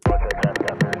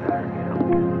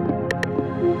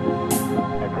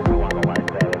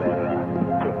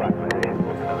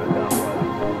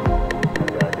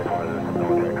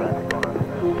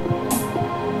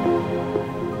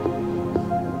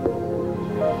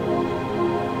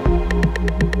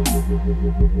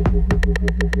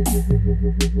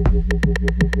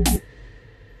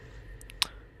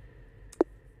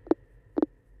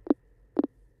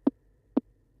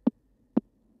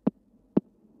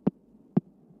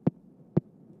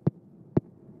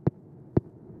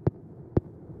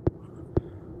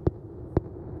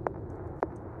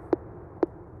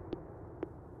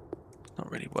not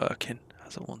really working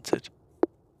as I wanted.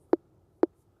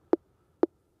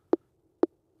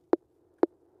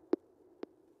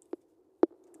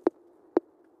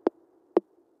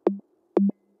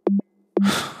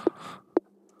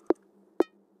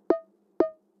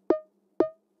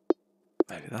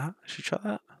 Maybe that. Should we try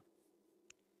that?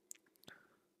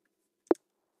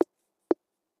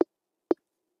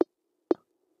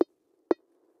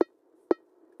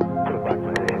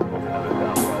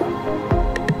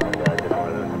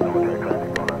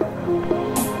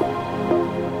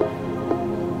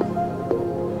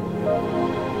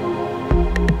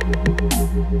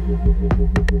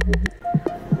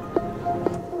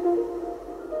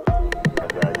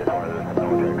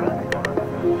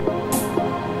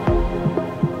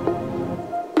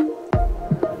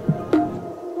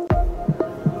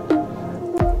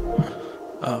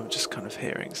 I'm just kind of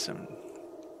hearing some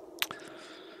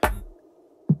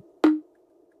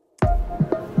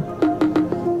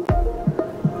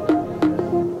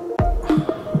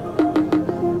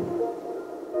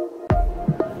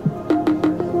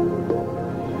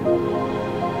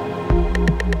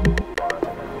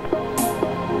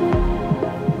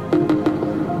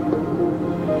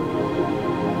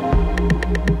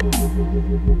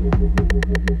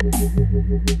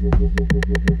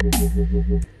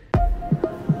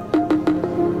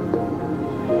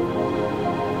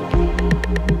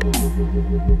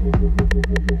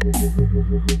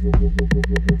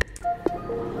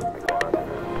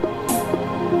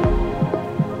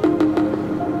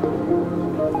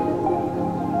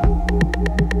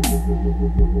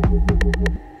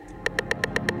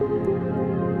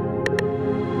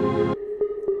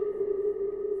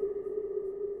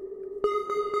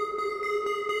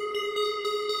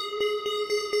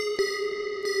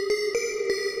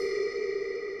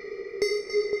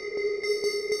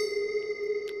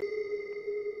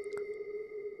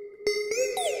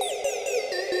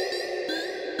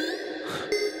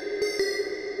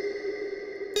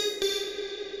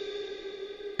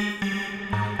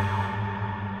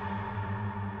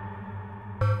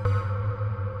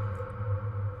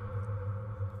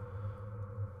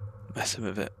Messing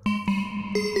with it.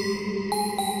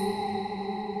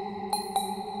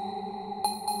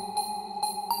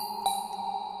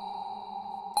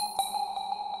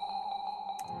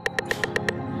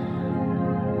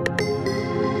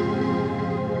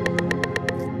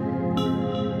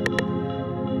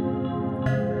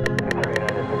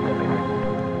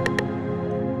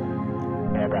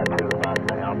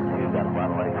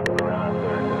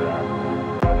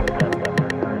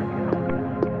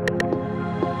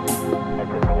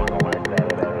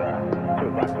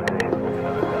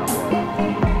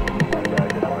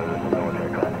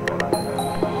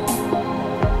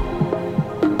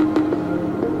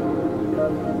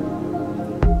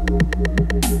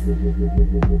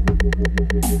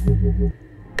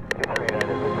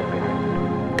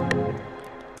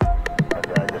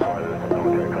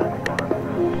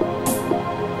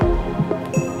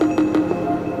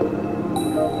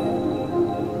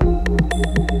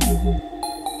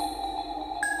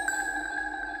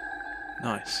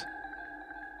 Nice.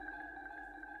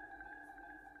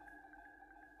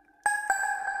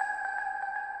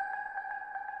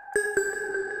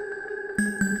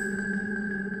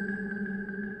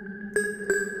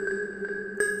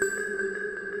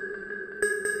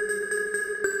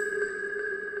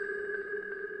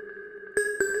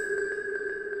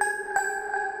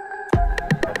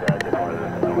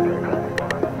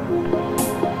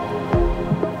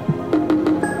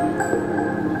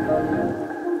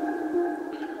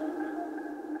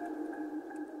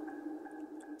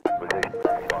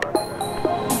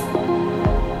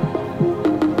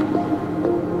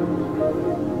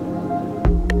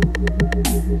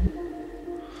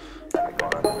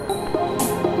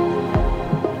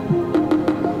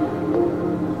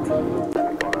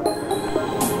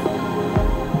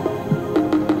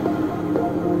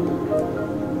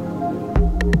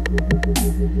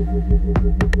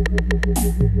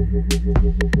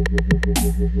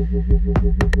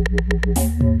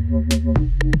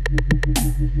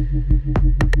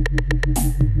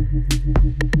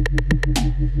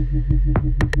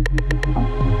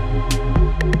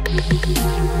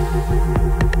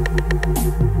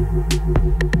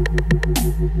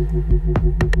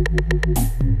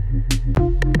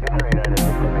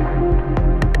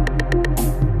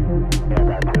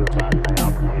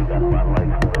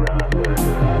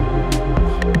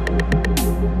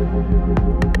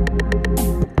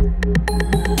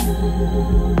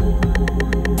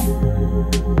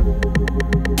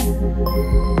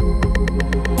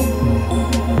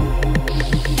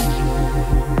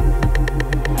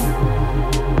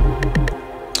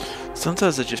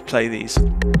 Sometimes I just play these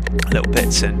little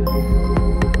bits in.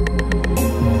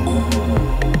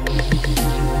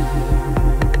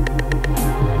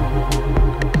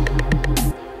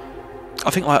 I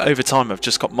think like over time I've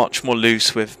just got much more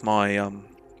loose with my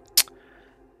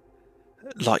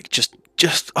like just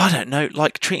I don't know,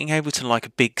 like treating Ableton like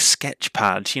a big sketch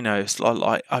pad, you know. It's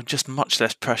like I'm just much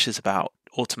less precious about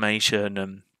automation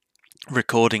and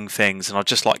recording things, and I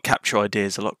just like capture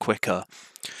ideas a lot quicker.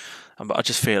 But I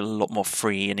just feel a lot more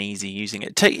free and easy using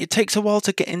it. It takes a while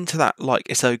to get into that, like,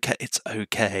 it's okay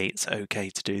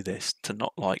to do this, to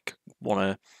not like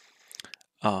want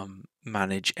to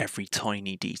manage every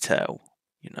tiny detail,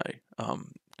 you know.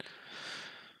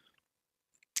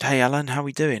 Hey Alan, how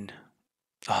we doing?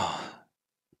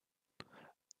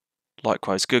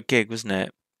 Likewise, good gig, wasn't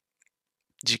it?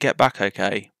 Did you get back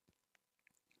okay?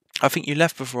 I think you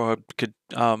left before I could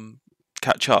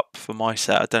catch up for my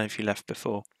set. I don't know if you left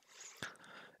before.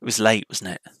 It was late,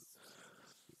 wasn't it?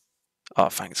 Oh,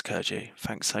 thanks, Kurji.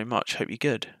 Thanks so much. Hope you're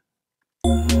good.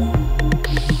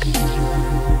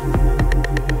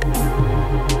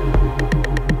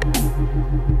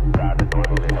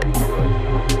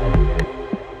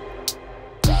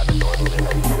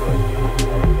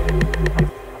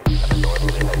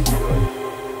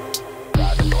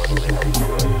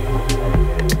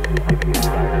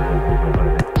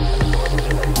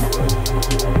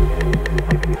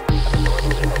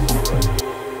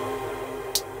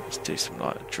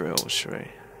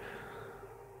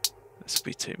 This would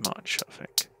be too much, I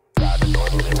think.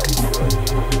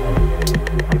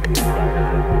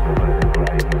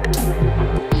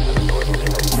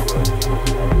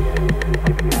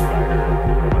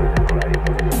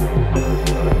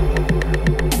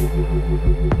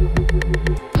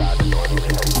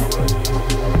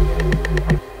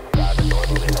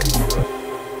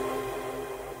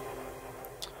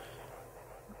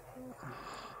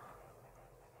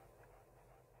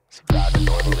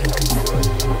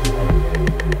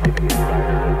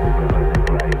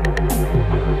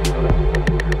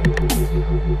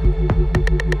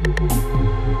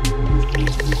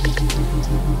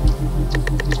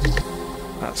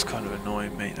 That's kind of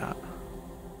annoying me, that.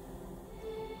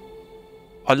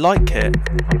 I like it.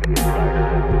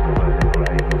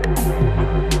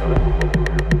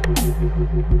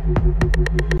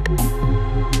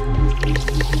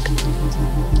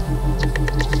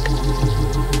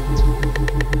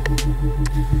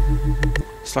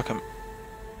 It's like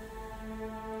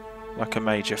a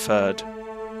major third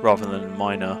rather than a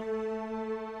minor.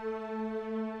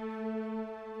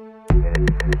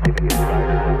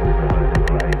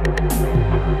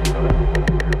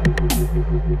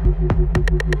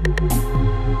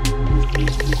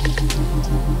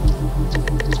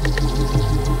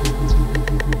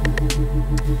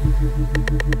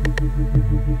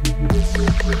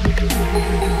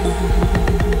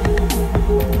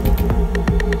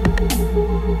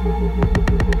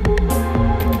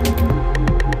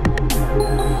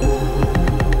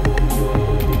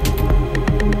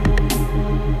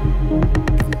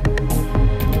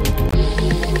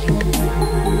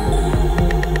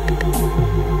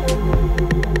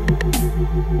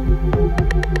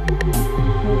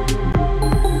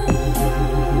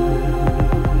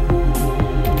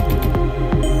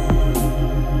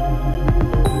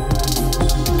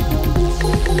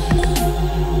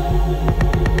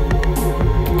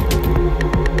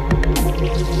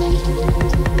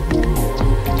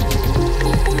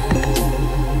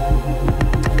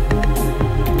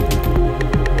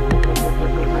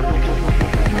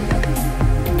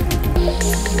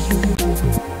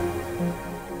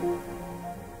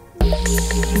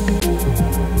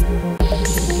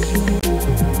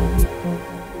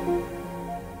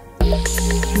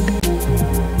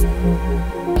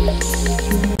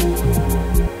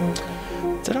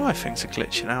 Things are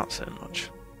glitching out so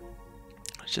much.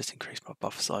 Let's just increase my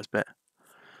buffer size a bit.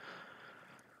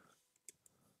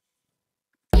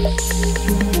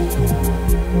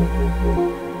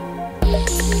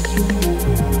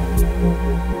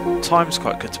 Time's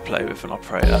quite good to play with an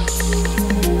operator.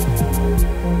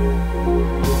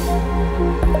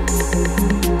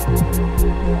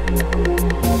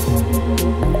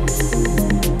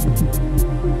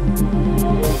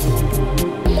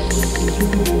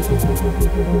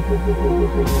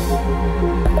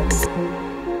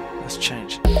 Let's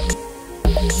change.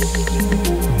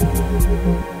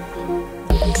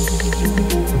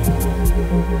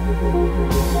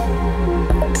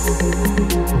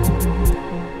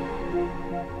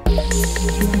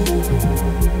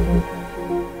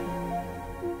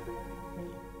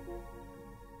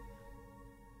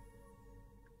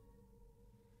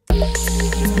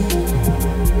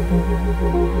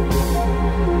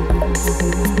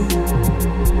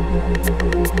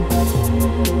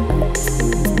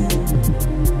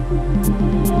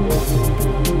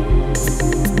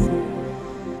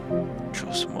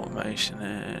 Draw some automation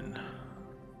in.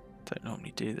 Don't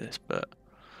normally do this, but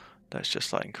let's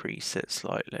just like increase it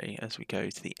slightly as we go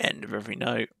to the end of every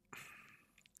note.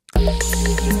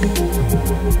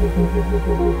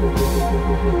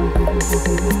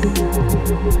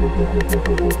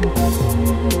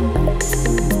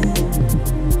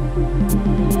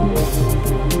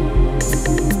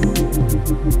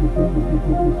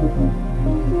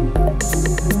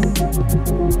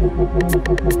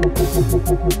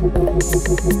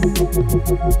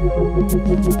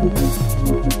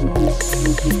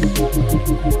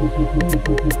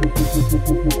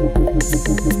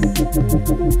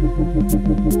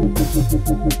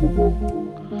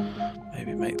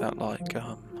 Maybe make that like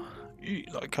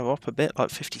go up a bit, like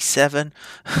 57.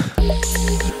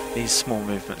 These small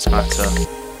movements matter.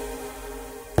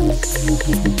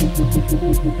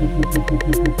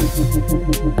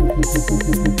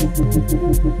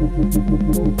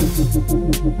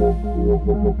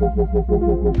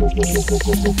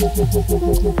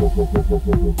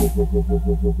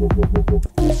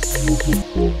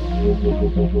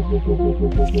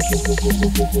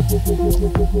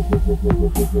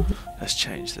 Let's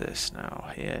change this now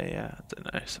here, yeah, I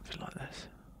don't know, something like this.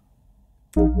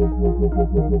 Maybe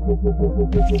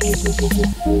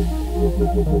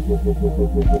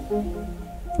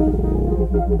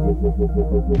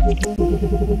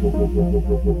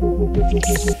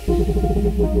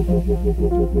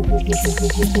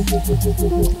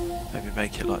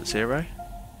make it like 0.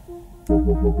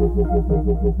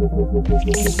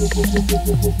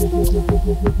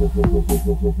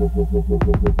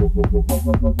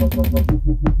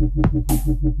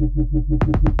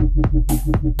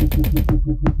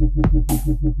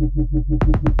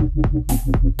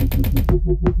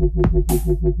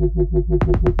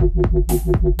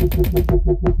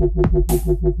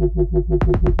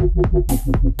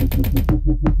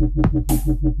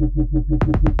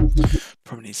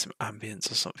 Probably need some ambience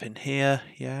or something here,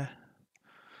 yeah.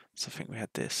 So I think we had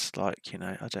this, like, you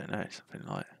know, I don't know, something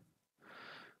like.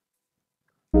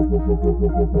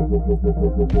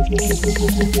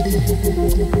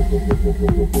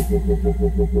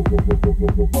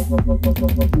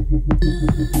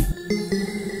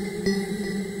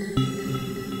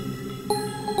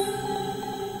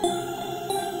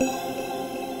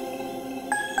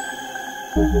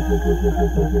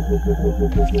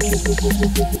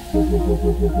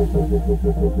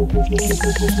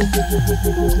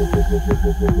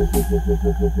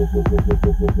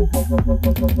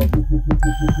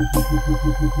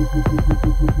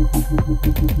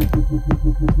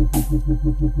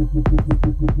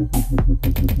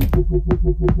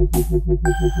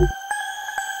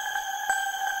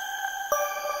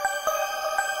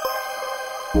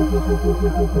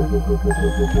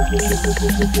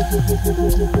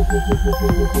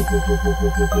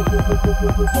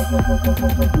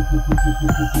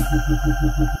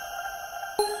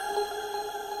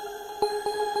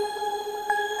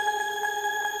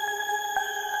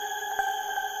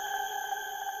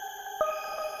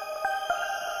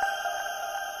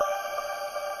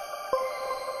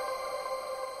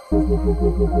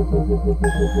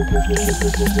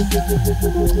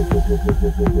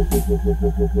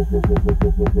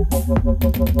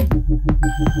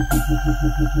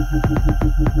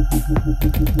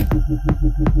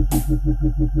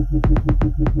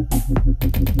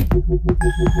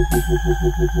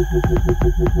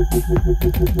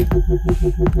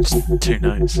 Just 2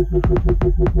 notes.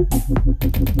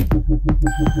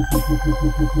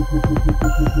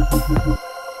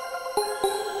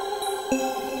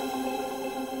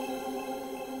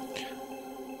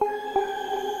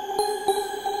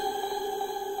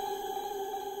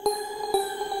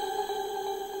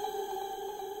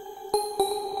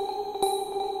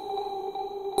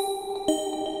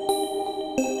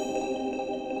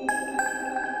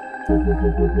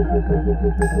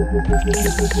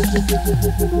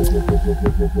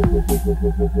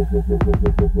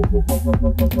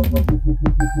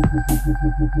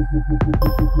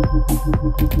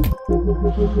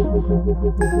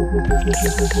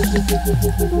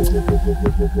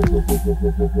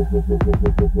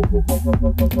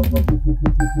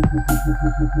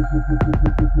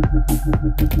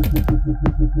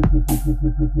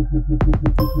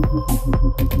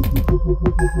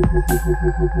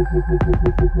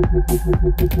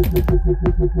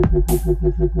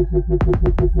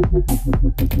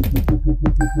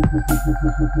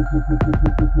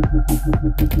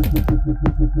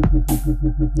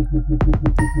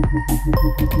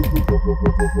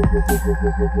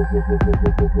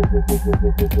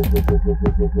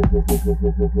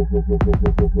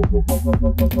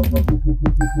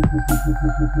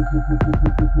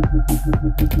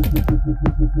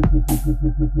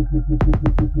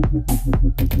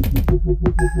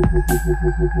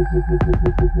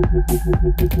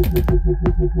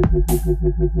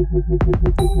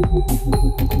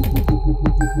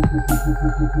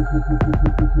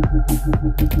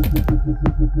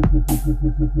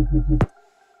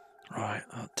 Right,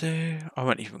 I'll do. I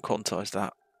won't even quantize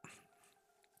that.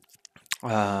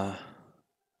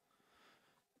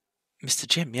 Mr.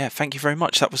 Jim, yeah, thank you very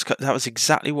much. That was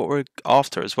exactly what we're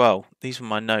after as well. These were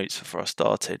my notes before I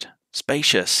started.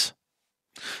 Spacious.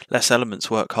 Less elements,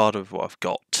 work harder with what I've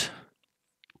got.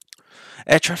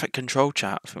 Air traffic control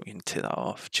chat. I think we can tick that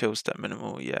off. Chill step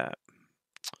minimal, yeah.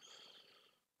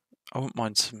 I wouldn't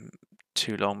mind some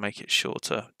too long, make it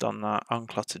shorter. Done that.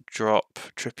 Uncluttered drop.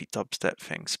 Trippy dubstep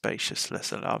thing. Spacious,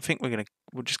 less allowed. I think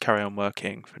we'll just carry on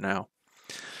working for now.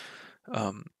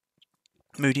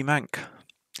 Moody Mank.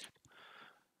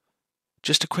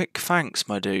 Just a quick thanks,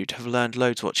 my dude. Have learned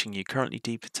loads watching you. Currently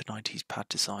deep into 90s pad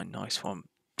design. Nice one.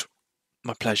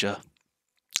 My pleasure.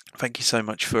 Thank you so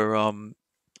much for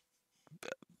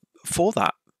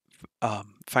that.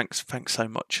 Thanks so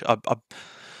much.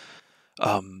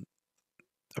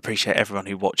 appreciate everyone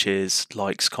who watches,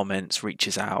 likes, comments,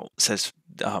 reaches out, says,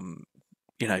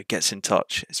 you know, gets in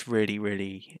touch. It's really,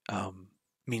 really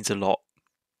means a lot.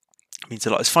 Means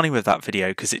a lot. It's funny with that video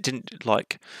because it didn't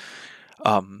like.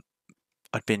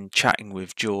 I'd been chatting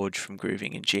with George from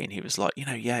Grooving in G, and he was like, you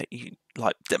know, yeah, you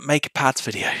like make a pads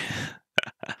video.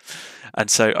 And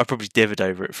so I probably divvied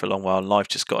over it for a long while, and life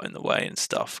just got in the way and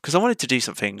stuff. Because I wanted to do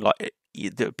something like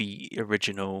that would be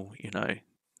original, you know,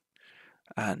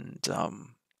 and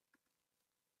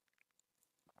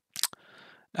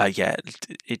yeah,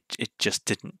 it just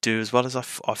didn't do as well as I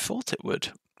thought it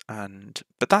would.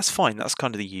 But that's fine. That's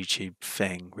kind of the YouTube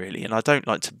thing, really. And I don't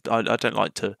like to. I don't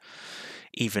like to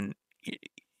even.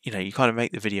 You know, you kind of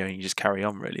make the video and you just carry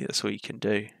on. Really, that's all you can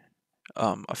do.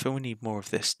 I feel we need more of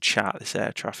this chat, this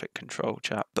air traffic control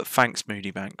chat. But thanks,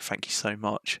 Moody Bank. Thank you so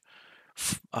much.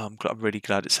 I'm really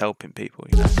glad it's helping people.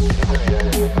 You know.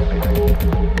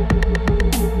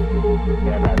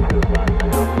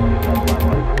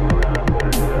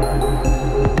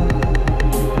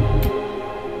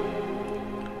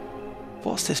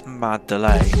 What's this mad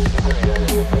delay?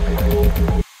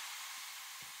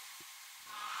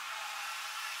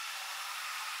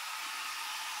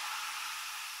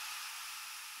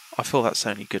 I feel that's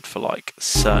only good for like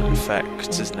certain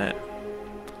effects, isn't it?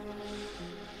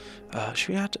 Should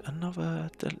we add another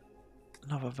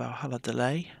Valhalla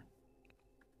delay?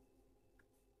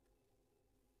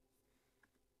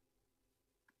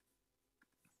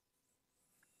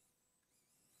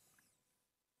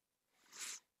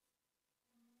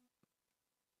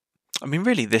 I mean,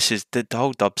 really, this is the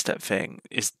whole dubstep thing.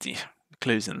 Is the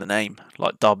clues in the name,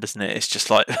 like dub, isn't it? It's just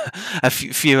like a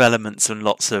few elements and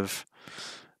lots of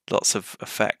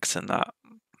effects and that.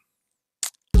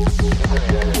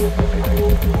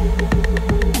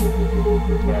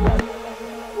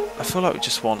 I feel like we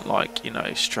just want, like, you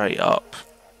know, straight up.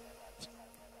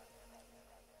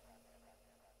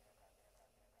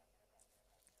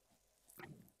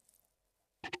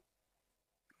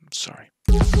 Sorry.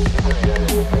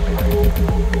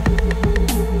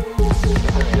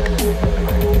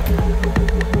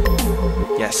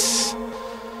 Yes.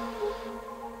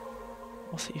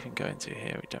 What's it even going to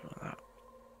here? We don't want that.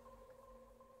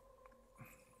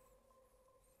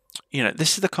 You know,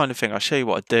 this is the kind of thing. I'll show you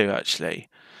what I do actually.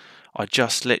 I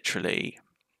just literally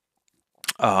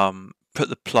put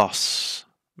the plus,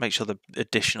 make sure the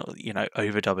additional, you know,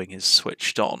 overdubbing is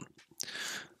switched on.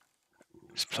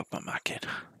 Just plug my Mac in.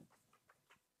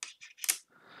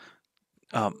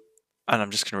 And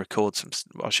I'm just going to record some.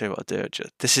 I'll show you what I do.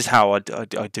 This is how I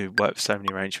do work for so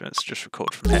many arrangements. Just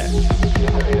record from here.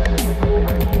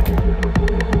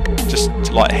 Just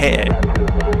like hit it.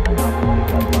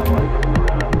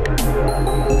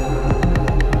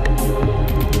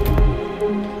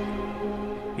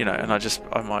 You know, and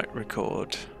I might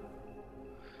record.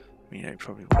 You know,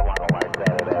 probably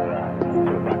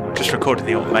just recording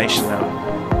the automation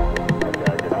now.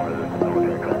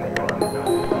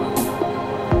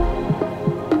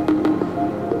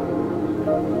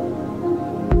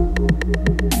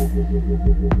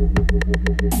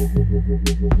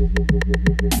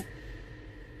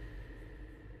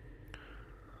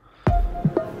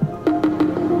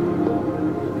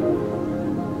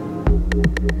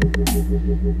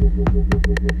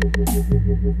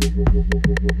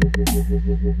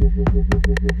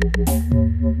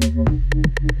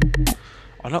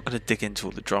 I'm not going to dig into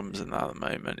all the drums in that at the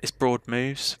moment. It's broad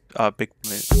moves, big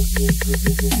moves.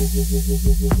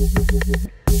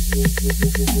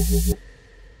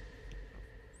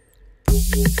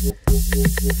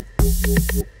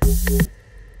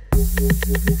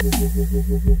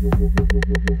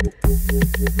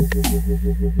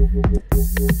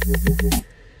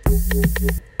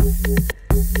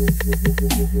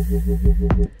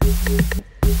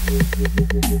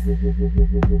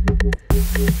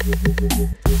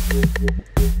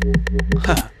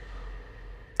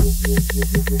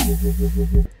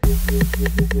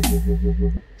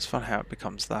 It's fun how it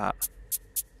becomes that.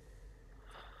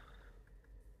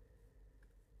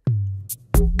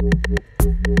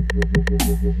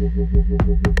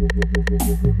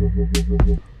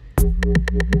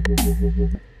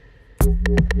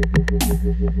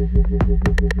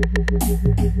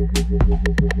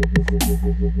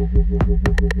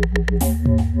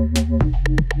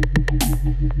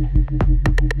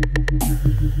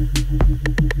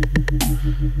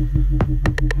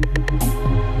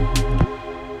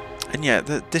 And yeah,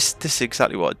 this is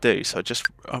exactly what I do. So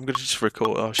I'm gonna just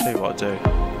record. I'll show you what I do.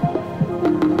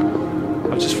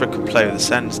 I'll just play with the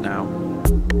sends now.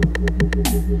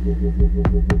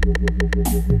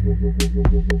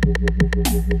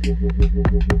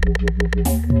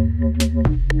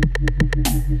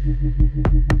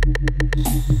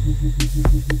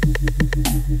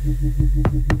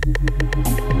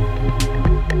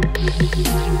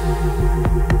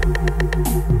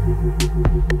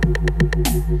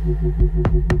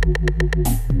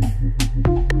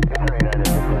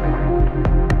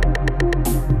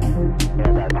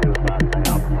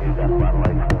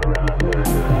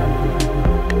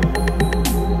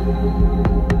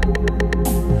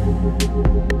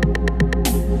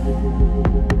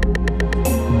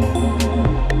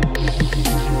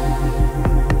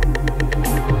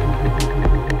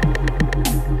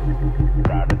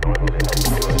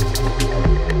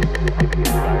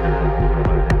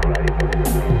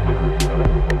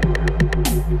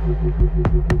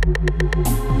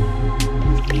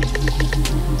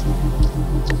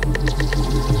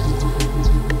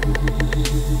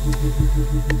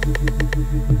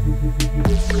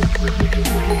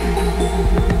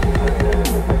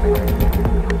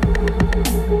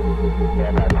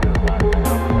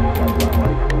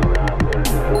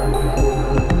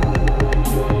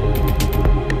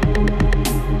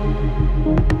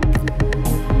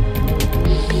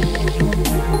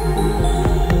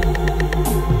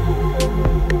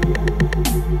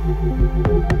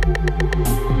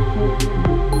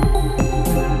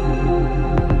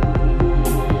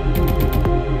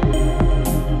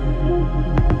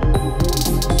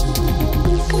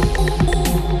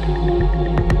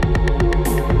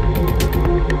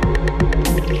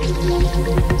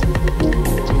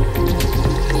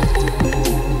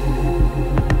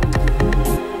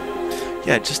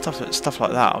 Yeah, just stuff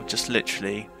like that. I'll just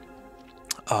literally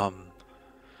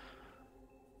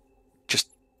just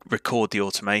record the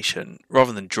automation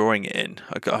rather than drawing it in.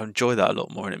 I enjoy that a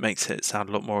lot more, and it makes it sound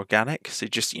a lot more organic. So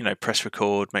just, you know, press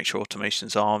record, make sure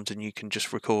automation's armed, and you can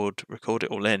just record it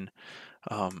all in.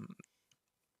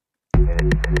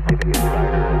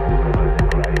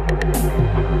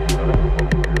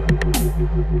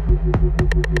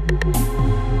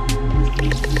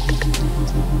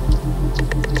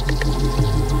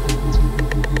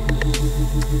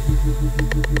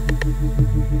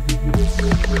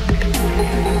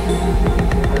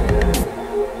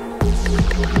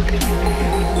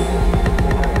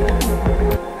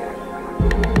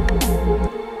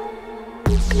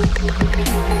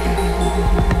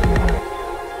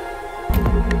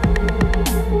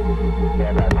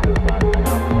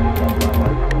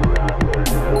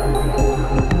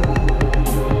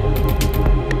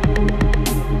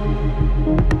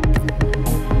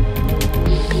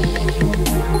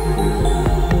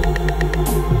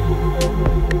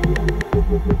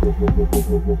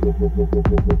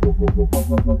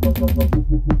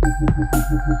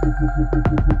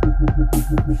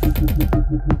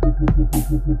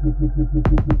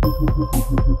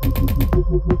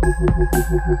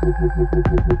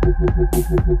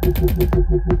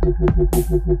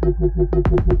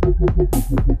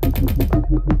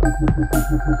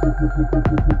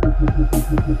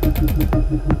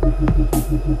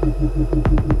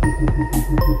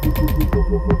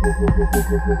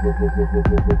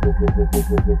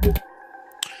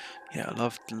 Yeah, I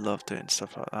love doing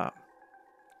stuff like that.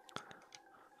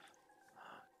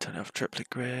 Turn off triplet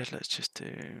grid. Let's just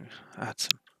add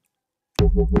some.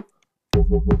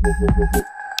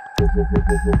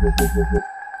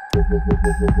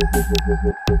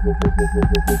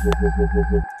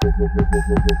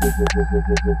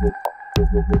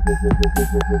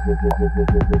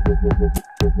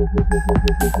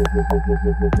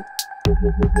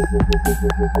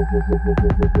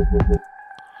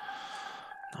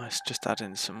 Nice, just add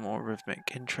in some more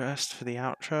rhythmic interest for the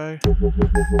outro.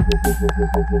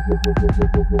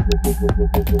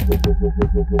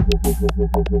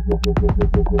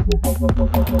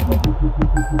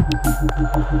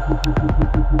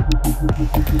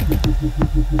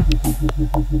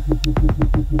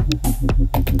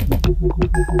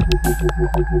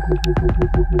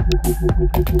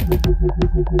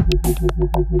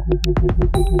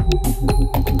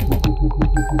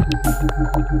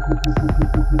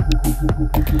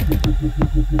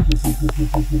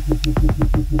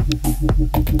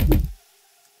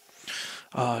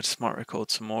 Oh, I just might record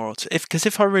some more, because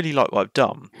if I really like what I've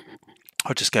done,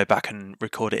 I'll just go back and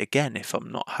record it again if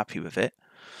I'm not happy with it.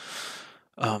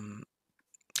 And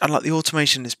like the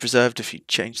automation is preserved if you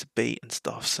change the beat and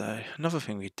stuff. So another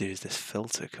thing we do is this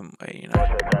filter, couldn't we? You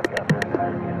know.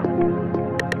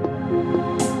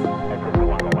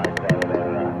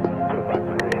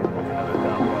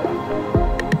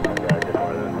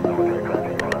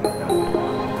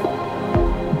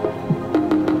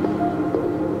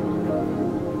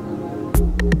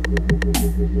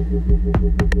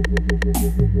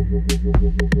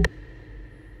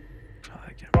 Try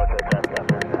that again.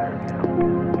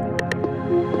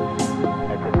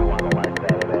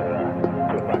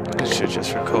 Literally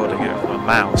just recording it with my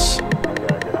mouse.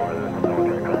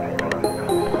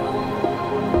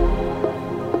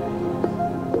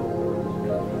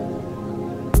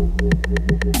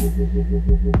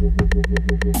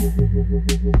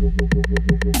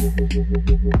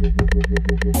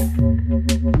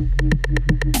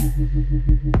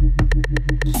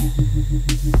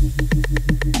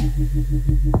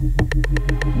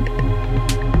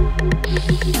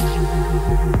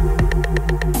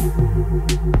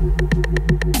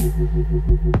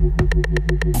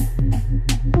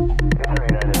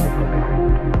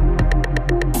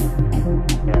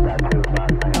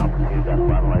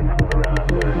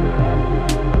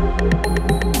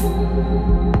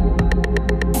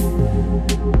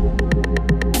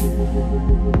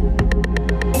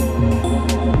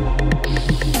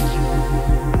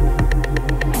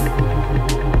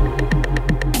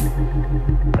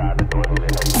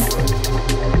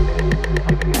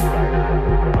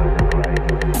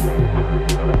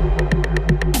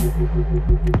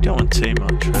 Don't want too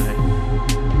much, really.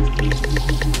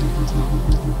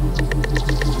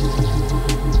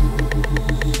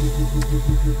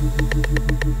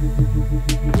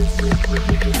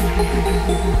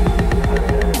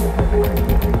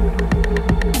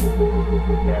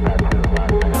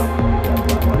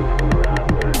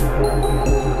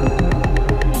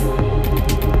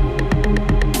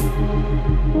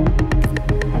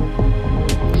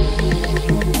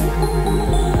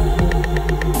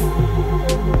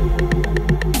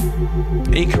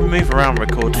 You can move around,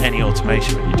 record any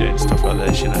automation when you're doing stuff like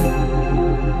this, you know.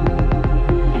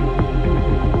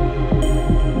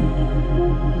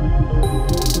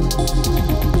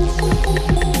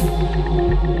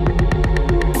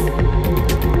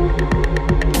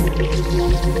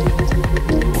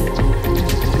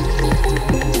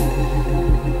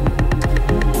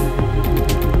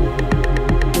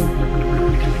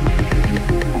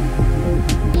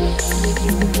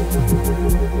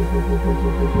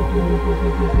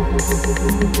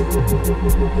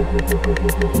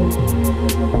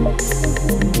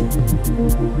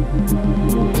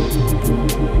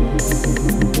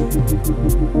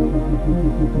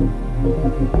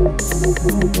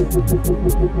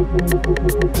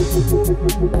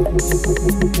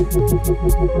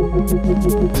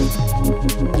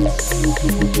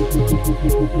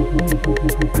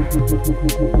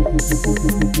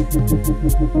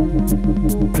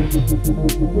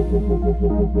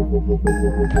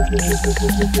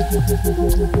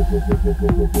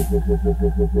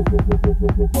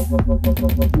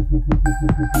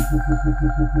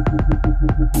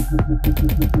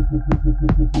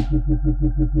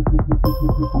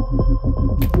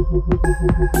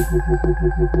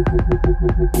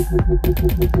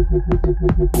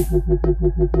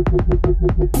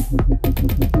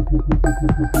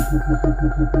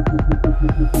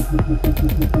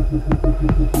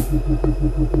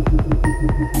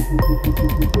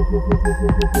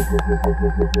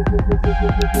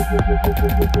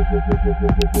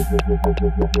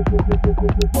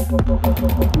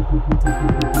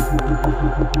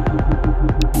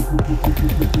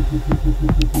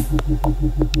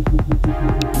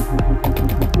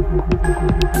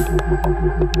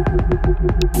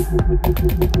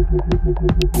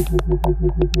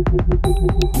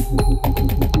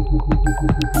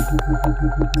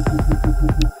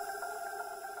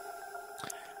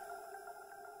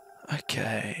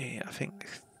 Okay, I think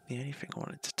the only thing I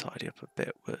wanted to tidy up a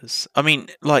bit was, I mean,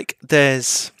 like,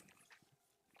 it's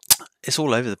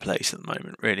all over the place at the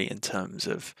moment, really, in terms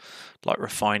of, like,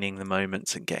 refining the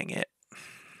moments and getting it,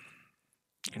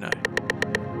 you know,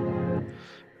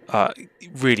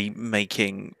 really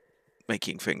making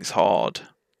things hard,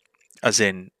 as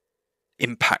in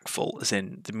impactful, as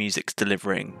in the music's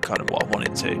delivering kind of what I want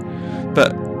it to.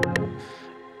 But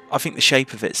I think the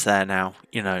shape of it's there now,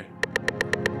 you know.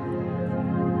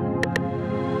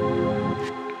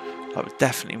 I would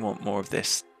definitely want more of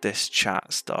this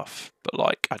chat stuff, but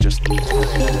like I just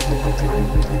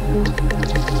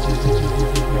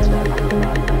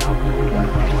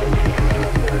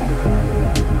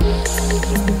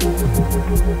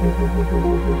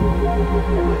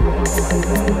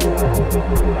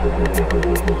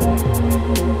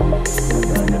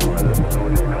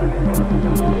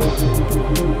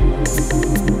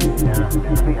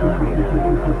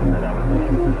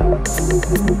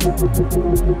That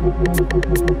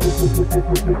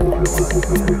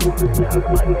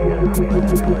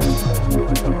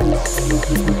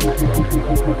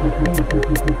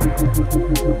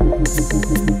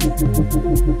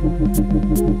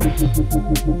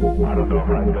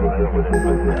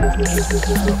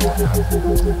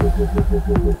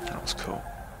was cool.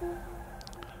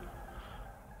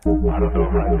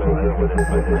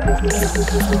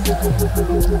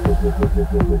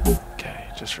 Okay,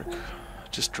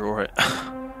 just draw it.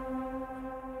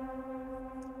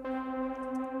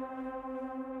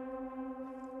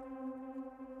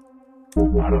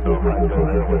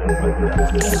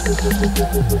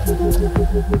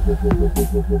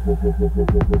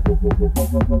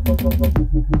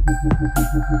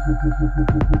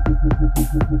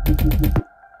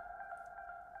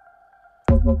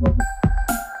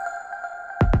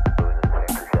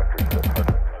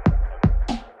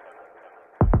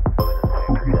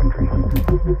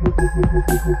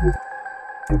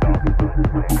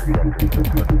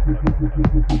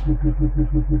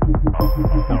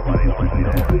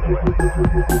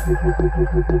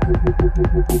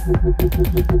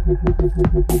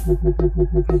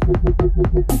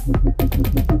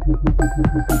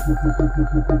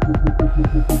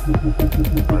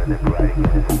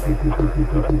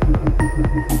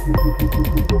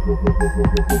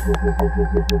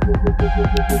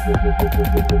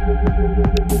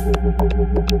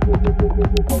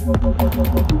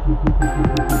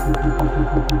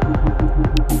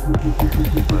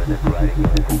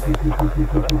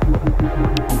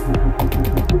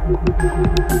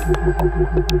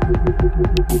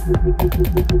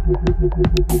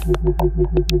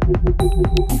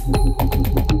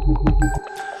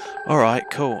 Alright,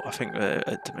 cool. I think we're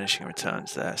at diminishing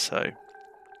returns there, so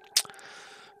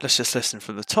let's just listen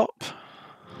from the top.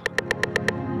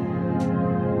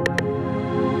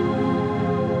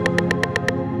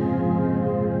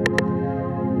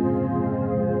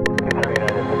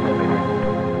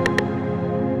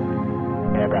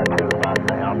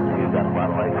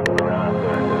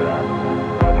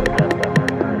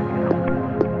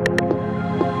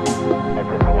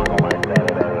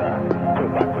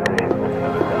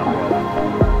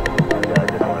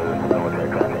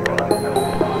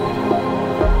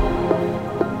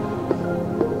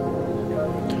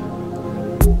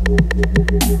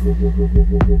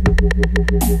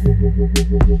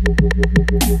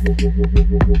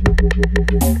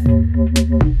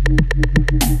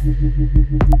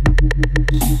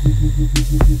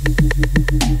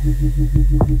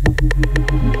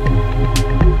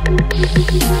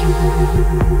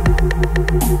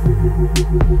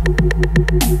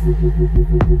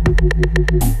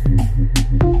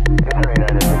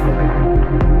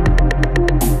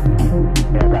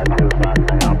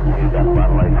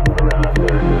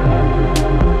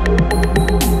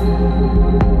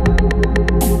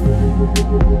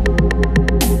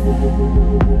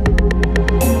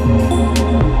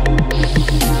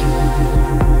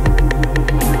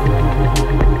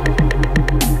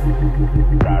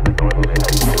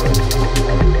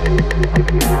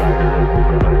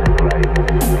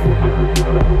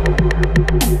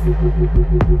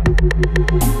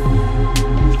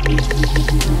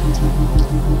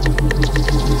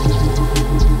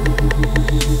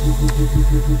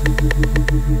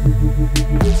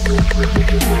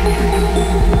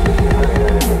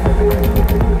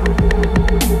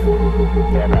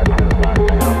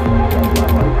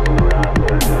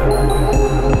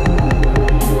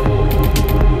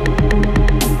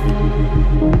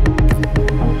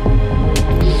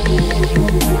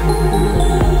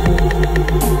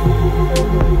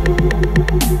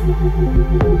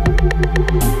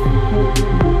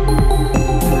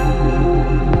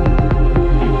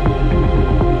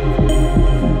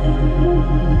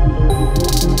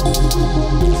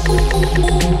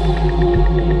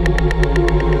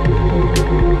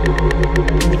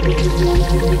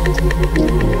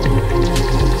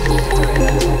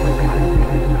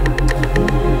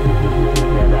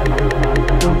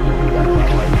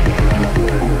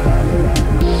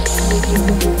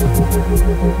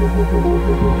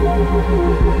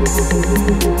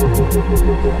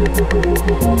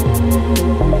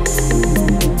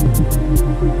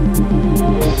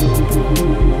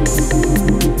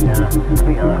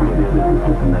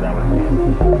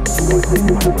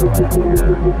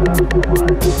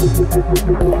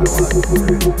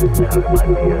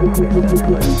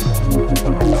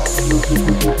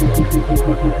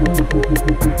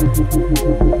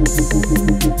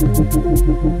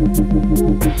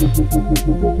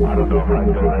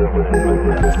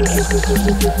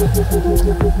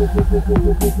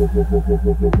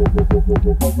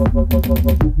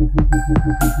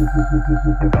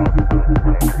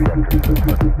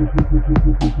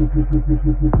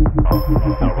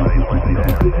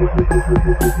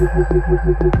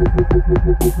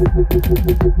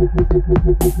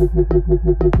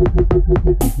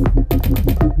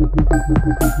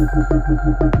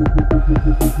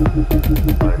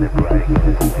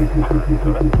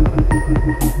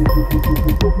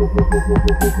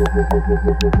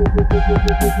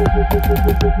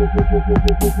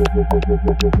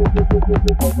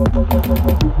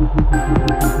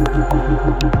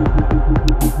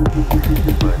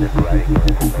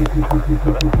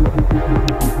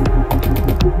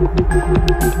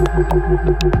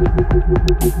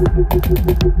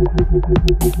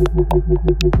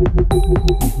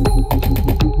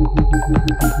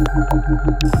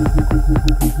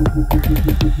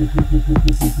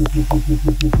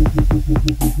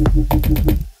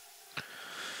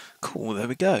 Cool, there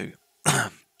we go.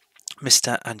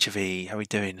 Mr. Anchovy, how are we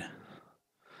doing?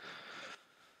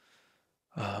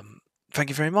 Thank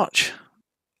you very much.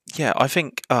 Yeah, I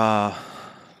think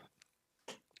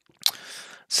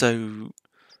so.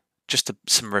 Just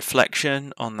some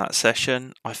reflection on that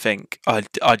session. I think I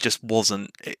just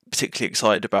wasn't particularly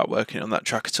excited about working on that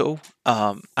track at all.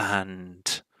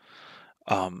 And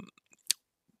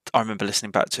I remember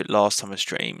listening back to it last time I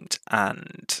streamed,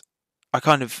 and I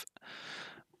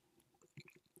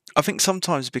think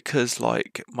sometimes because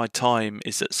like my time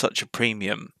is at such a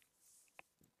premium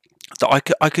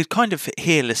that I could kind of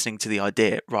hear listening to the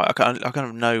idea, right? I kind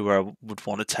of know where I would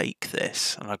want to take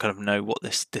this, and I kind of know what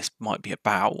this might be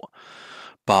about,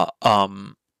 but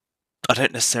I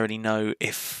don't necessarily know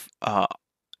if I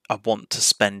want to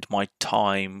spend my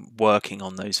time working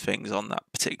on those things on that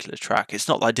particular track. It's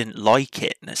not that I didn't like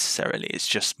it necessarily. It's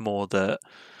just more that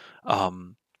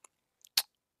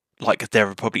like there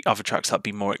are probably other tracks that'd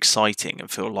be more exciting and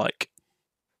feel like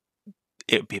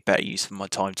it would be a better use of my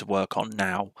time to work on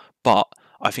now. But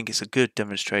I think it's a good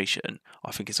demonstration.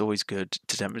 I think it's always good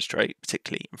to demonstrate,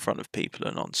 particularly in front of people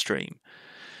and on stream,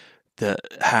 that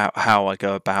how I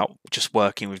go about just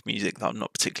working with music that I'm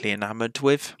not particularly enamored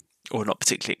with or not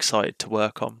particularly excited to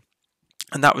work on.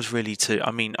 And that was really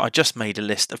I just made a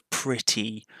list of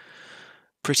pretty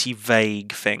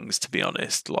vague things, to be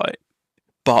honest, like,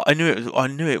 but I knew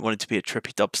it wanted to be a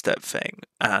trippy dubstep thing,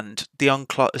 and the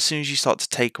as soon as you start to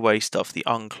take away stuff, the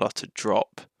uncluttered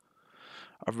drop,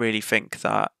 I really think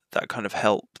that kind of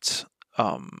helped.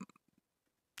 That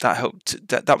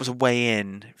was a way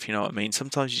in, if you know what I mean.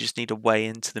 Sometimes you just need a way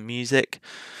into the music,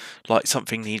 like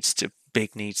something needs to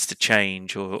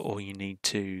change, or you need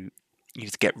to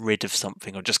get rid of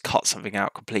something, or just cut something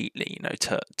out completely,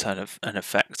 to turn an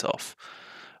effect off.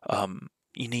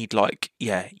 You need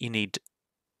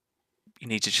you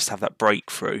need to just have that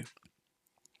breakthrough.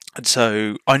 And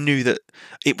so I knew that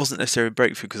it wasn't necessarily a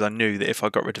breakthrough, because I knew that if I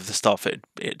got rid of the stuff,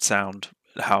 it'd sound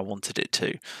how I wanted it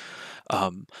to.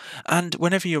 And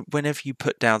whenever you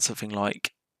put down something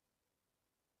like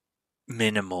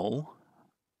minimal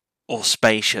or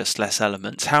spacious, less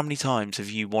elements, how many times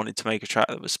have you wanted to make a track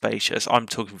that was spacious? I'm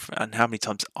talking and how many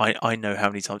times I know how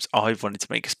many times I've wanted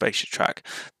to make a spacious track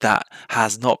that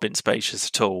has not been spacious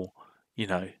at all.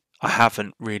 I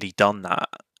haven't really done that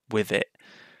with it.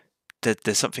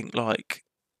 There's something like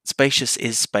spacious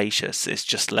is spacious. It's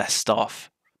just less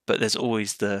stuff, but there's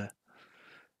always the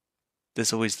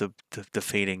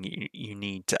feeling you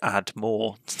need to add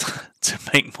more to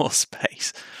make more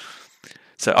space.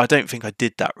 So I don't think I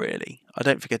did that really. I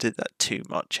don't think I did that too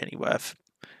much anywhere.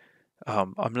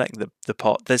 I'm letting the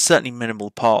part. There's certainly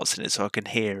minimal parts in it, so I can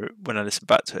hear it when I listen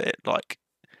back to it. Like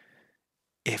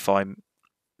if I've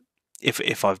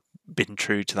been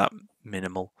true to that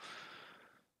minimal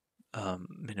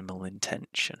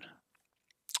intention.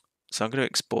 So I'm going to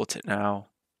export it now.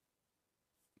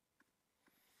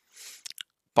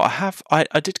 But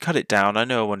I did cut it down. I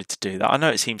know I wanted to do that. I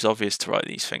know it seems obvious to write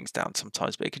these things down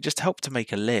sometimes, but it could just help to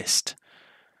make a list.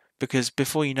 Because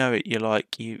before you know it,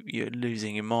 you're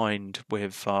losing your mind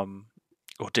with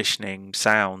auditioning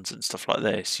sounds and stuff like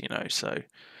this, So it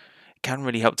can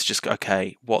really help to just go,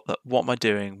 okay, what am I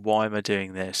doing? Why am I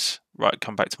doing this? Right,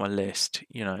 come back to my list.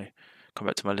 Come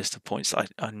back to my list of points that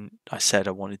I said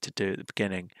I wanted to do at the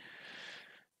beginning.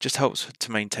 Just helps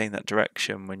to maintain that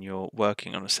direction when you're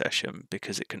working on a session,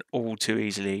 because it can all too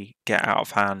easily get out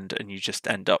of hand and you just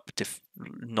end up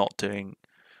not doing.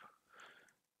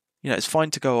 It's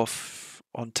fine to go off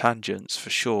on tangents for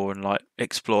sure and like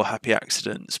explore happy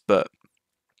accidents, but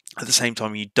at the same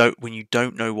time when you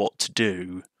don't know what to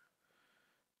do,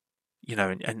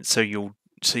 and so you'll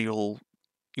so you'll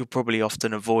probably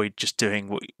often avoid just doing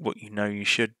what you know you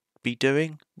should be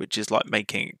doing, which is like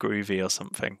making it groovy or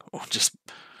something, or just,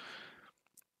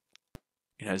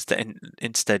 you know,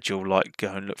 instead you'll like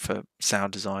go and look for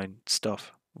sound design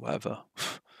stuff, whatever,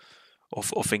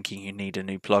 or thinking you need a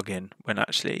new plugin when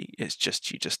actually it's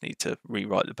just you just need to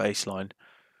rewrite the bass line.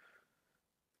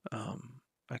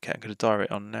 Okay, I'm going to dial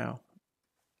it on now.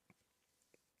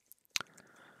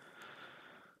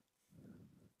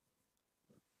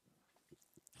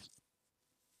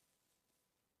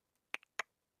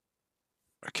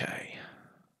 Okay.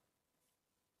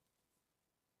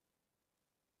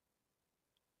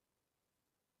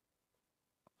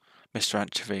 Mr.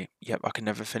 Anchovy. Yep, I can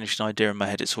never finish an idea in my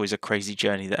head. It's always a crazy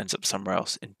journey that ends up somewhere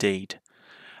else. Indeed.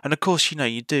 And of course, you know,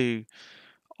 you do.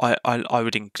 I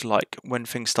would like when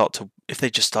things start to, if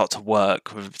they just start to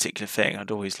work with a particular thing,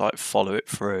 I'd always like follow it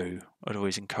through. I'd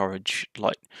always encourage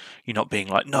like you not being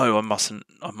like, no, I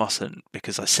mustn't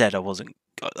because I said I wasn't.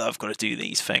 I've got to do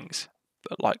these things.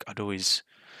 But like I've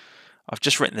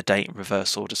just written the date in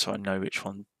reverse order so I know which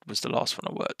one was the last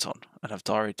one I worked on, and I've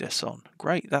diaried this on.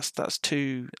 Great, that's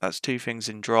two things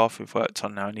in draft we've worked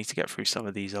on now. I need to get through some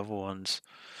of these other ones.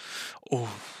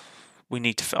 Oh, I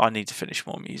need to finish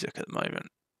more music at the moment.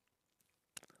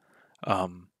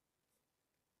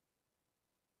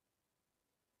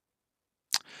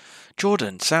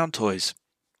 Jordan, sound toys.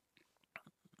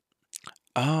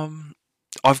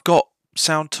 I've got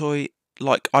sound toy.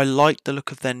 Like I like the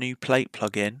look of their new plate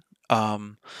plugin.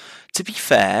 To be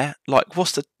fair, like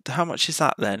how much is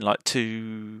that then?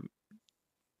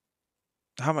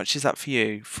 How much is that for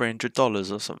you?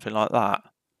 $300 or something like that?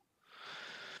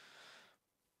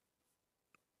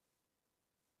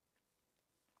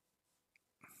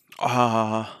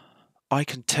 I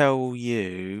can tell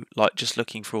you, like just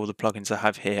looking for all the plugins I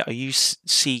have here, I use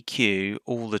CQ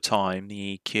all the time,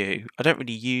 the EQ. I don't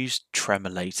really use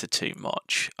Tremolator too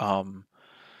much,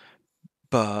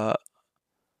 but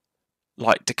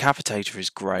like Decapitator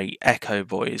is great, Echo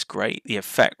Boy is great, the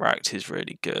Effect Rack is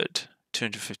really good,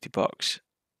 $250.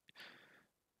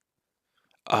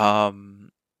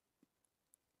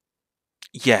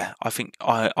 Yeah, I think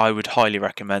I would highly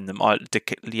recommend them.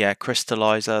 Yeah,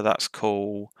 Crystallizer, that's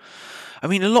cool. I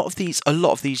mean, a lot of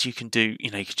these you can do.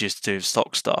 You know, you could just do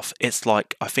stock stuff. It's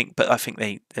like I think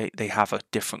they have a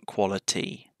different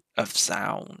quality of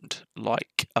sound.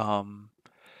 Like the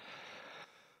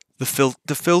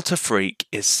Filter Freak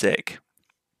is sick.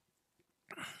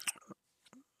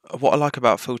 What I like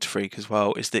about Filter Freak as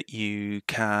well is that you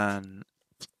can.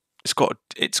 It's got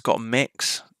a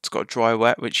mix. It's got a dry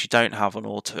wet, which you don't have on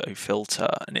auto filter,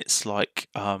 and it's like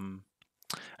and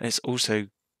it's also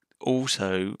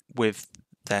with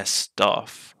their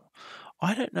stuff.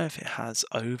 I don't know if it has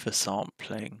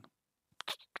oversampling.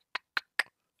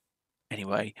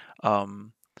 Anyway,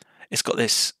 it's got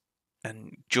this,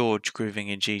 and George grooving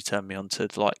in G turned me on to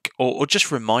like, or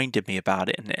just reminded me about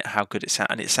it and how good it sounds.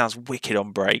 And it sounds wicked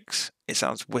on breaks. It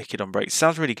sounds wicked on breaks. It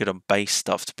sounds really good on bass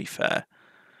stuff, to be fair.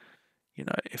 You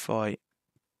know, if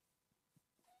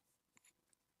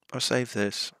I'll save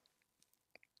this.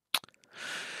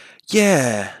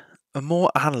 Yeah, a more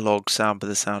analog sound by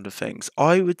the sound of things.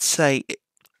 I would say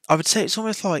it's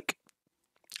almost like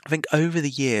I think over the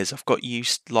years I've got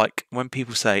used like when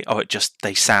people say, "Oh,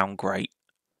 they sound great,"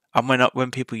 and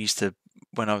when people used to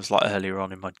when I was like earlier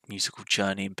on in my musical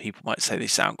journey, and people might say they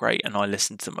sound great, and I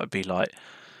listened to them, I'd be like,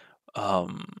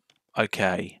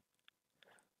 okay,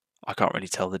 I can't really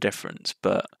tell the difference,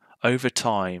 but over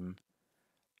time,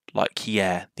 like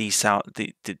yeah, these sound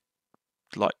the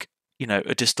like you know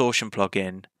a distortion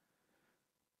plugin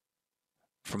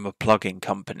from a plugin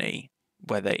company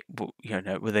where they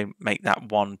make that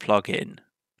one plugin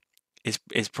is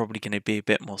probably going to be a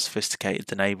bit more sophisticated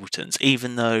than Ableton's,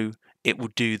 even though it will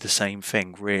do the same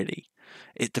thing. Really,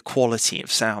 the quality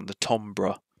of sound, the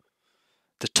timbre,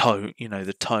 the tone,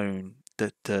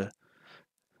 the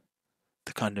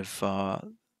kind of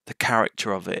the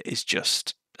character of it is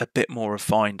just a bit more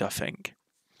refined, I think.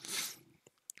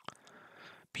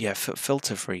 But yeah,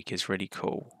 Filter Freak is really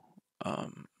cool.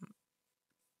 And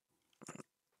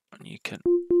you can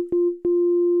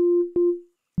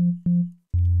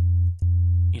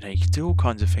you can do all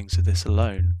kinds of things with this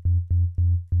alone.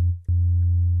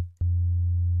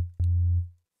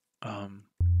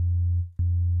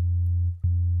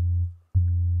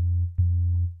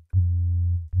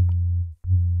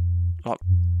 Like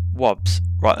Wobbs,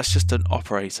 right? That's just an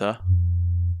operator.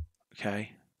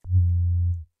 Okay.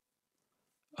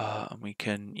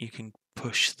 And you can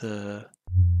push the.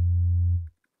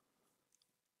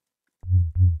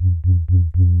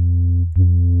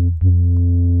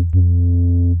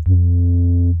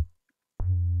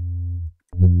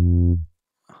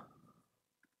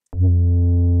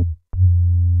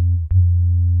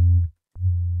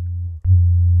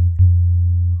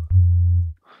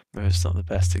 it's not the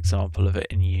best example of it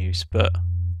in use, but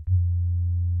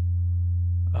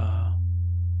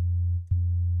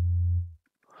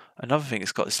another thing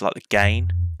it's got is like the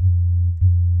gain.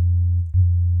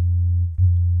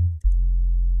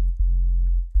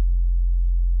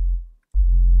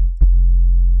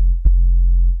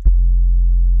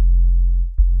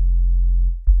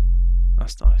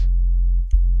 That's nice.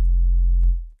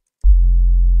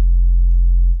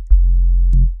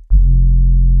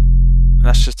 And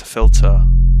that's just a filter.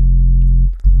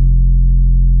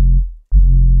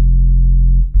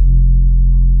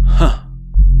 Huh.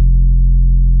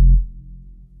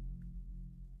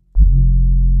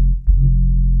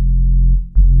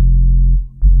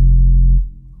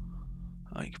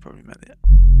 Oh, you could probably make it.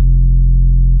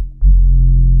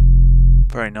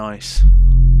 Very nice.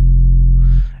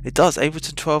 It does.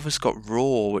 Ableton 12 has got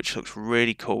raw, which looks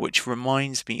really cool, which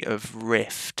reminds me of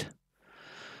Rift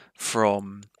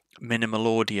from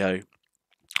Minimal Audio.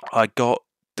 I got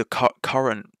the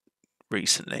current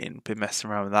recently and been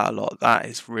messing around with that a lot. That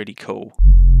is really cool.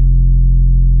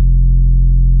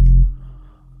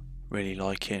 Really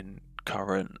liking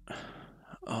current.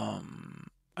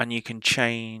 And you can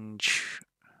change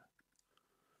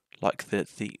like the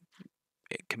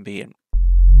it can be in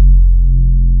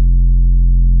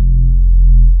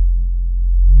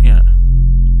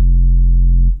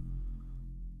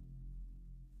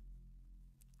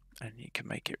and you can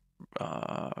make it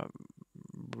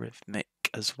rhythmic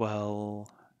as well.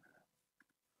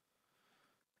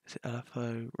 Is it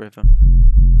LFO? Rhythm.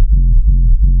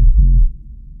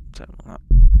 Don't want that.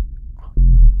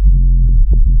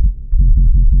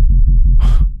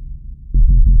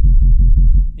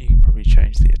 You can probably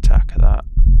change the attack of that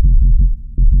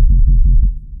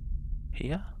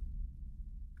here.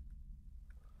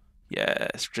 Yeah,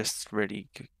 it's just really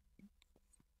good.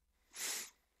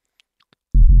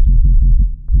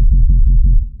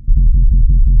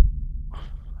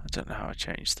 I don't know how I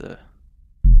changed the...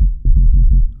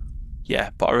 Yeah,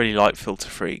 but I really like Filter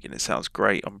Freak and it sounds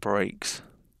great on breaks.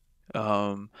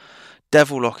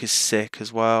 Devil Lock is sick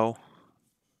as well,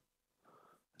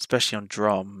 especially on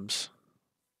drums.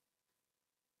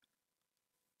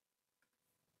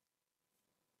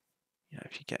 You know,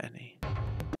 if you get any.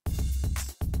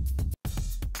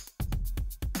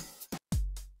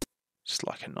 Just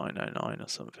like a 909 or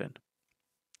something.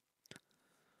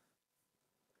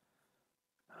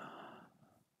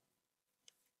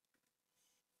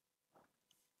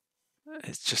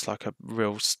 It's just like a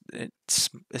real,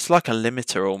 it's like a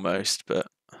limiter almost, but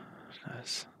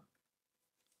it's,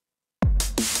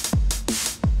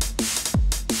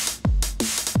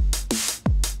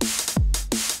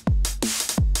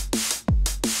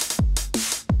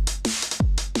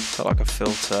 got like a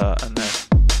filter and then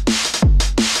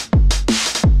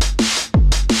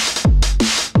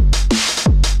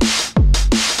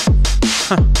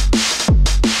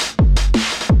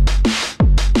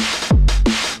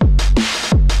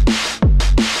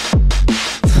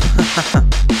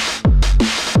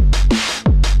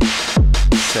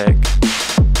sick.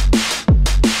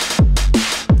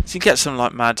 So you get some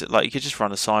like mad, like you could just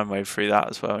run a sine wave through that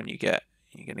as well, and you're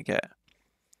gonna get.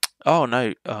 Oh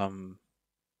no,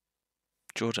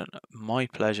 Jordan, my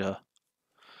pleasure.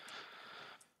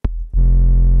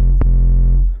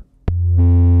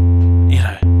 You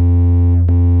know.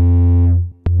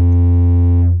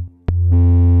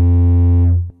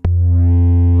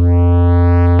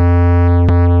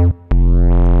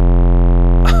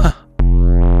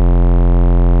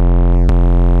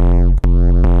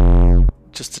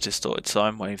 Just a distorted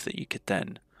sine wave that you could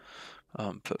then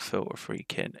put Filter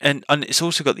Freak in, and it's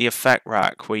also got the effect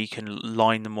rack where you can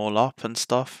line them all up and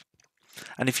stuff.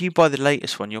 And if you buy the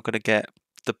latest one, you're going to get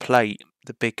the plate,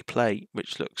 the big plate,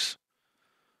 which looks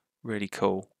really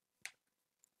cool.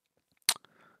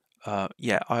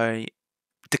 Yeah,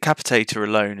 Decapitator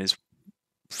alone is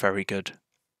very good.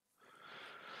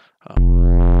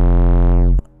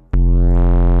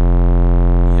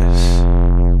 Yes.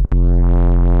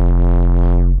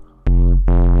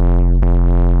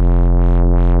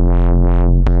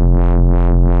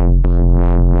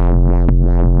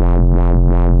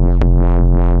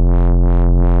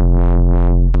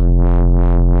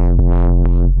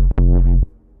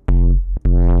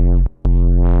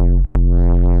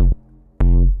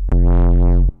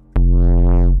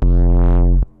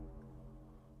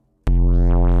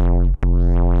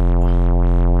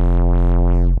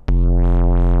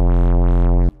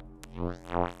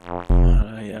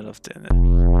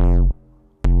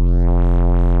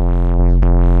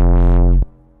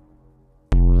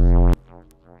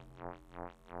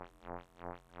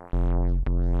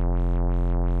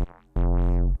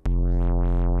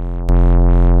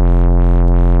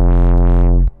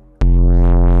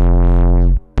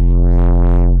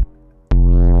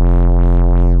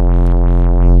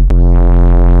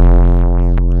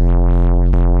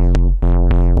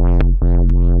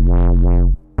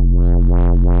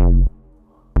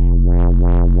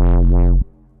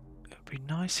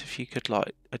 nice if you could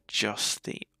like adjust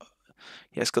the.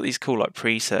 Yeah, it's got these cool like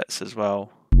presets as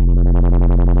well.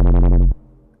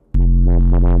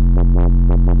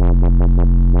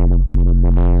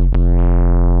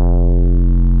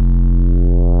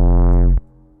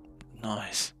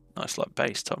 Nice like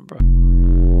bass timbre.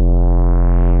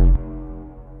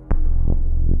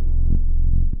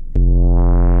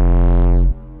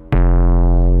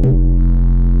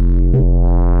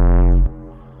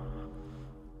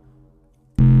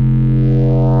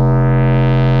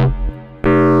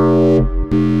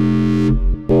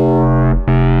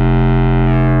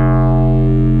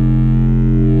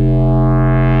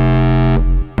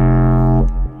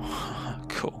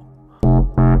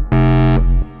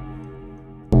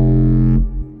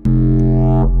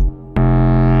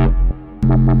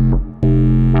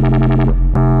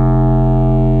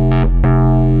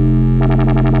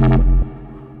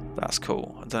 That's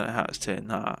cool. I don't know how it's doing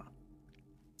that.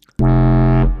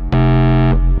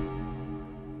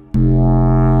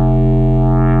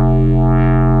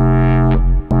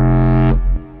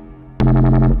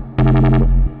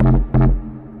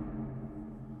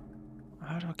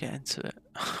 How do I get into it?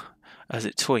 Does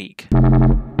it tweak?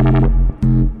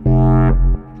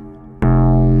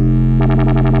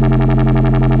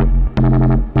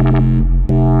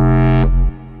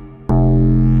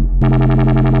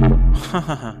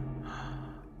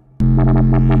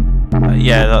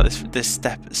 Yeah, like this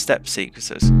step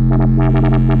sequences.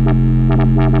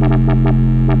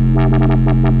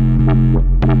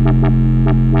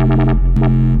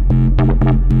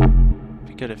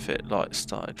 Be good if it like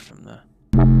started from there.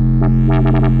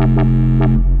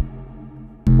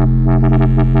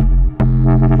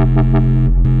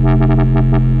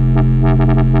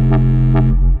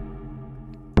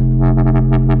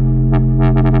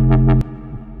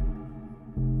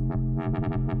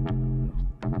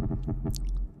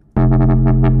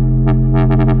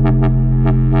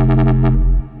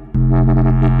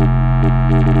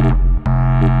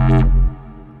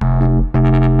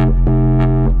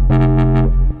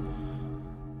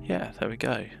 Yeah, there we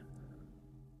go.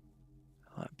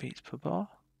 Like beats per bar.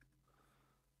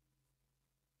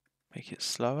 Make it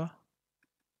slower.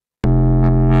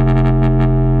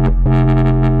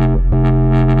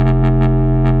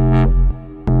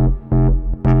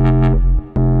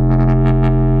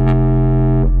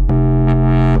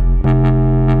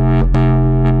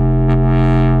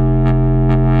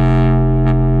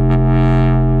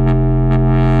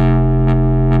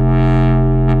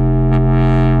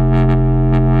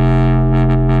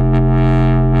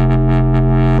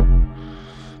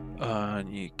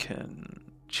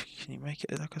 Can you make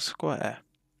it like a square?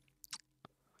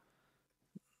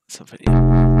 Something.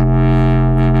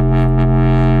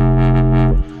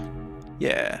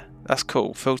 Yeah, that's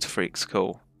cool. Filter Freak's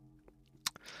cool.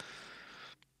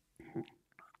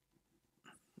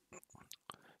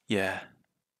 Yeah.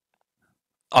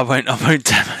 I won't demo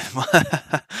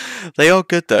them. They are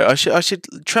good though. I should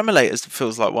Tremolators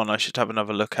feels like one I should have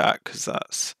another look at, because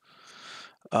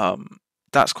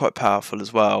that's quite powerful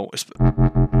as well.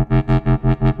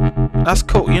 That's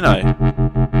cool, you know.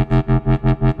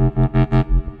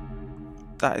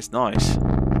 That is nice.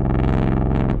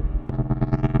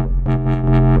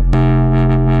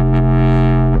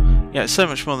 Yeah, it's so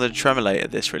much more than a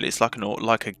tremolator. This really, it's like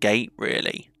a gate,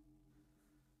 really.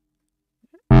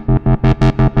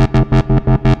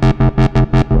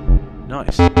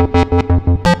 Nice.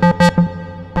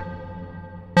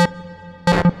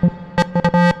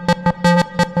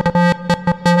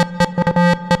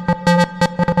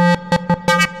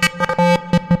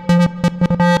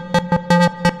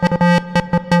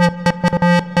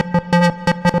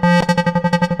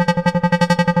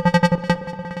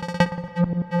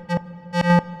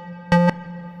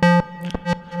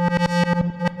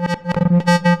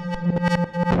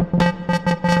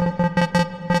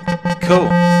 Cool.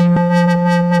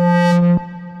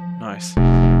 Nice.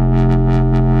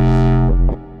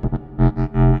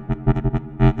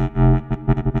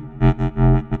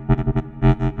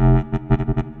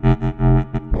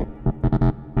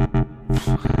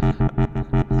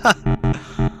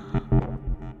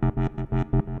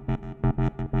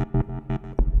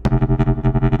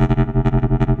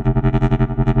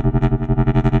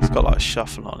 It's got like a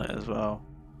shuffle on it as well.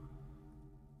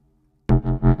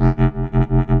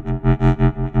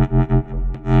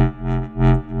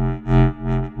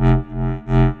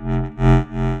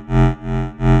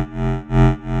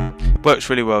 Works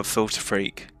really well with Filter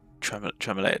Freak.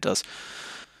 Tremolator does.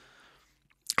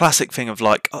 Classic thing of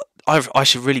like, I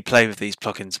should really play with these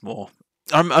plugins more.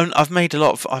 I've made a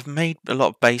lot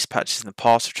of bass patches in the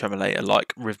past with Tremolator,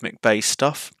 like rhythmic bass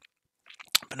stuff.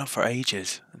 but not for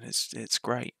ages, and it's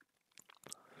great.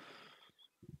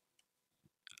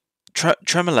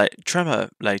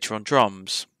 Tremolator on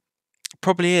drums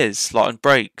probably is, like on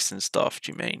breaks and stuff.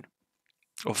 Do you mean,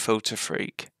 or Filter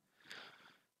Freak?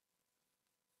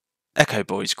 Echo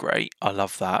Boy's great. I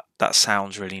love that. That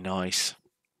sounds really nice.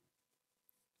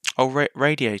 Oh,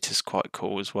 Radiator's quite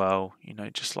cool as well. You know,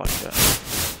 just like a.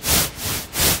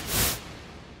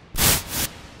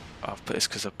 I've put this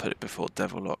because I put it before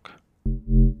Devil Lock,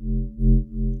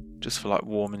 just for like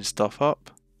warming stuff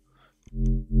up.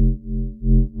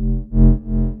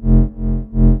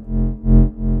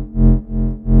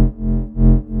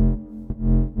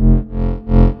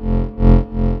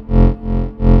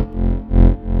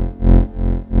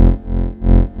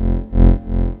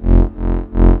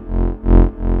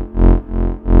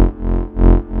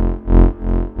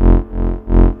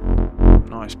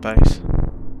 Nice bass.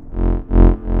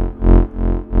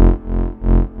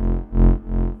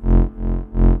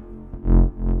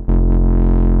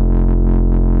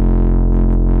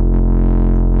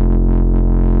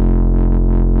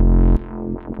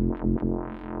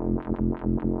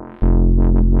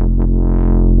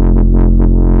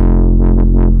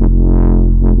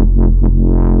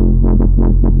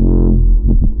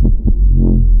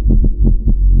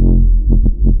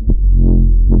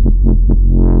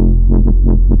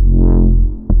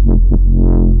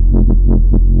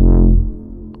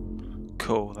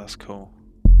 Cool, that's cool.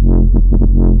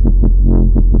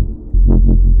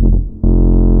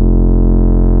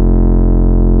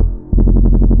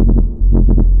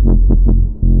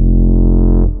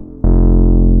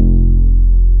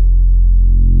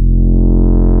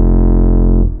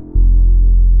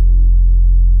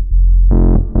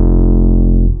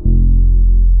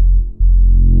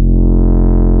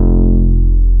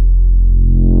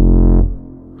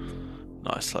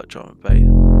 Nice, like drum and bass.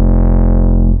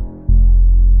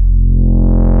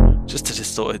 Just a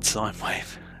distorted sine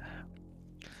wave.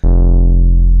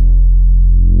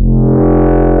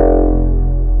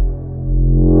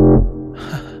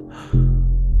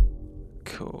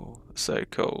 Cool, so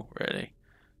cool, really.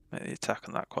 Make the attack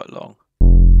on that quite long.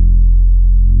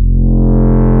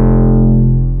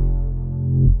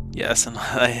 Yeah, that's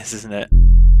nice, isn't it?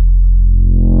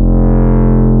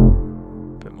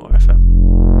 Bit more FM.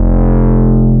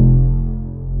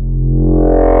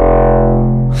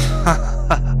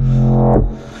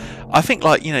 I think,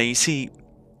 like, you know, you see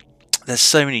there's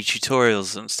so many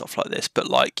tutorials and stuff like this, but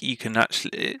like you can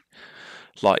actually,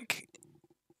 like,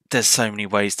 there's so many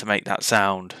ways to make that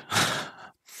sound.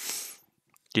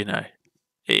 You know,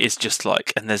 it is just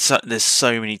like, and there's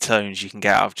so many tones you can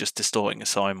get out of just distorting a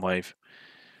sine wave.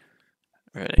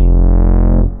 Really,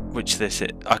 which this is.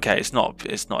 Okay, it's not.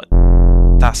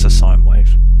 That's a sine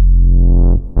wave.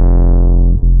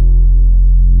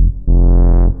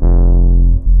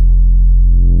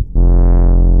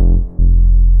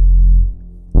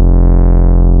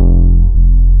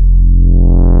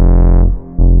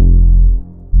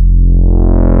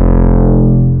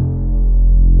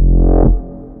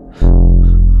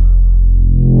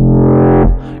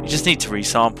 You just need to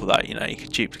resample that, you know, you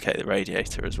could duplicate the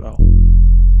radiator as well.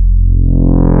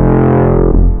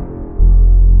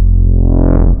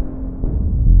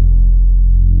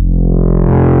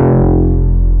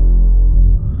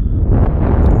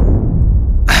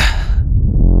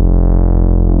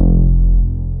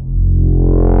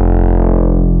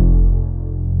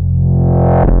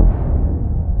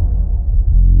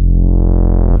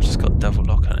 I've just got double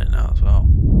lock on it now as well.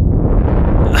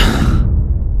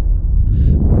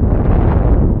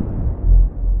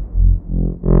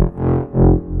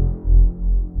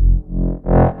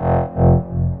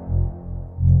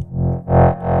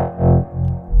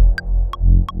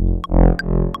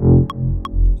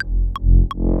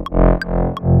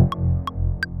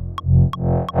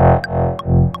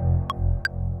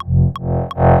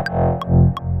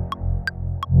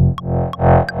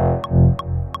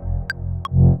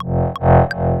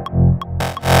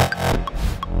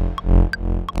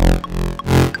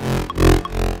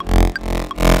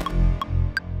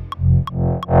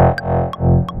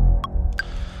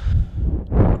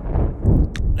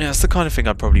 Yeah, it's the kind of thing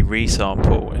I'd probably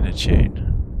resample in a tune.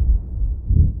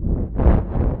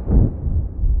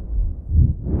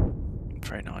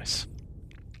 Very nice.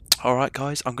 Alright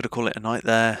guys, I'm going to call it a night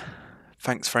there.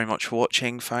 Thanks very much for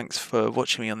watching. Thanks for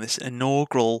watching me on this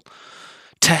inaugural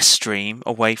test stream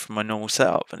away from my normal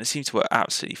setup. And it seems to work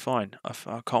absolutely fine.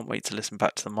 I can't wait to listen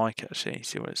back to the mic actually,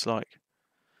 see what it's like.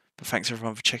 But thanks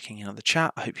everyone for checking in on the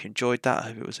chat. I hope you enjoyed that. I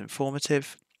hope it was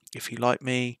informative. If you like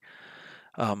me,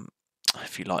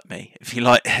 if you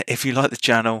like the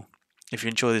channel, if you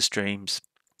enjoy the streams,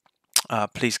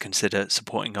 please consider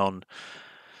supporting on.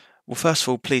 Well, first of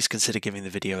all, please consider giving the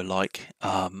video a like,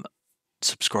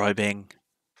 subscribing,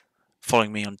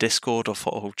 following me on Discord,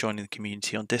 or joining the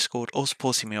community on Discord, or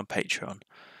supporting me on Patreon.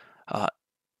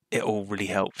 It all really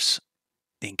helps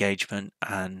the engagement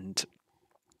and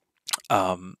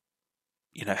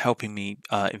helping me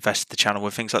invest the channel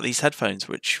with things like these headphones,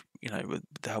 which, with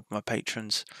the help of my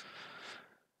patrons,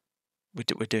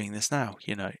 we're doing this now,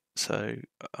 So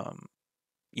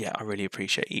I really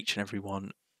appreciate each and every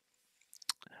one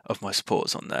of my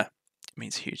supporters on there. It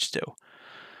means a huge deal.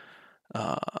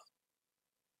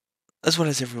 As well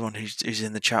as everyone who's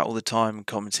in the chat all the time,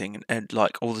 commenting, and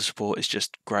like, all the support is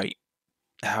just great.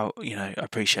 I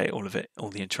appreciate all of it, all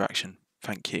the interaction.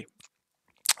 Thank you.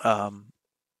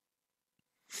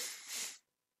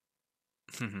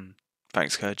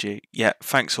 Thanks, Kurji. Yeah,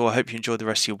 thanks all. I hope you enjoyed the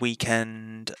rest of your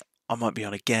weekend. I might be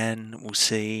on again. We'll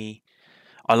see.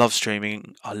 I love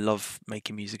streaming. I love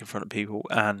making music in front of people,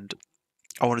 and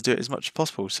I want to do it as much as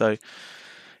possible. So,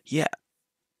 yeah.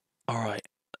 All right.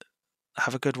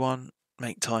 Have a good one.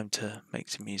 Make time to make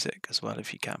some music as well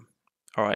if you can.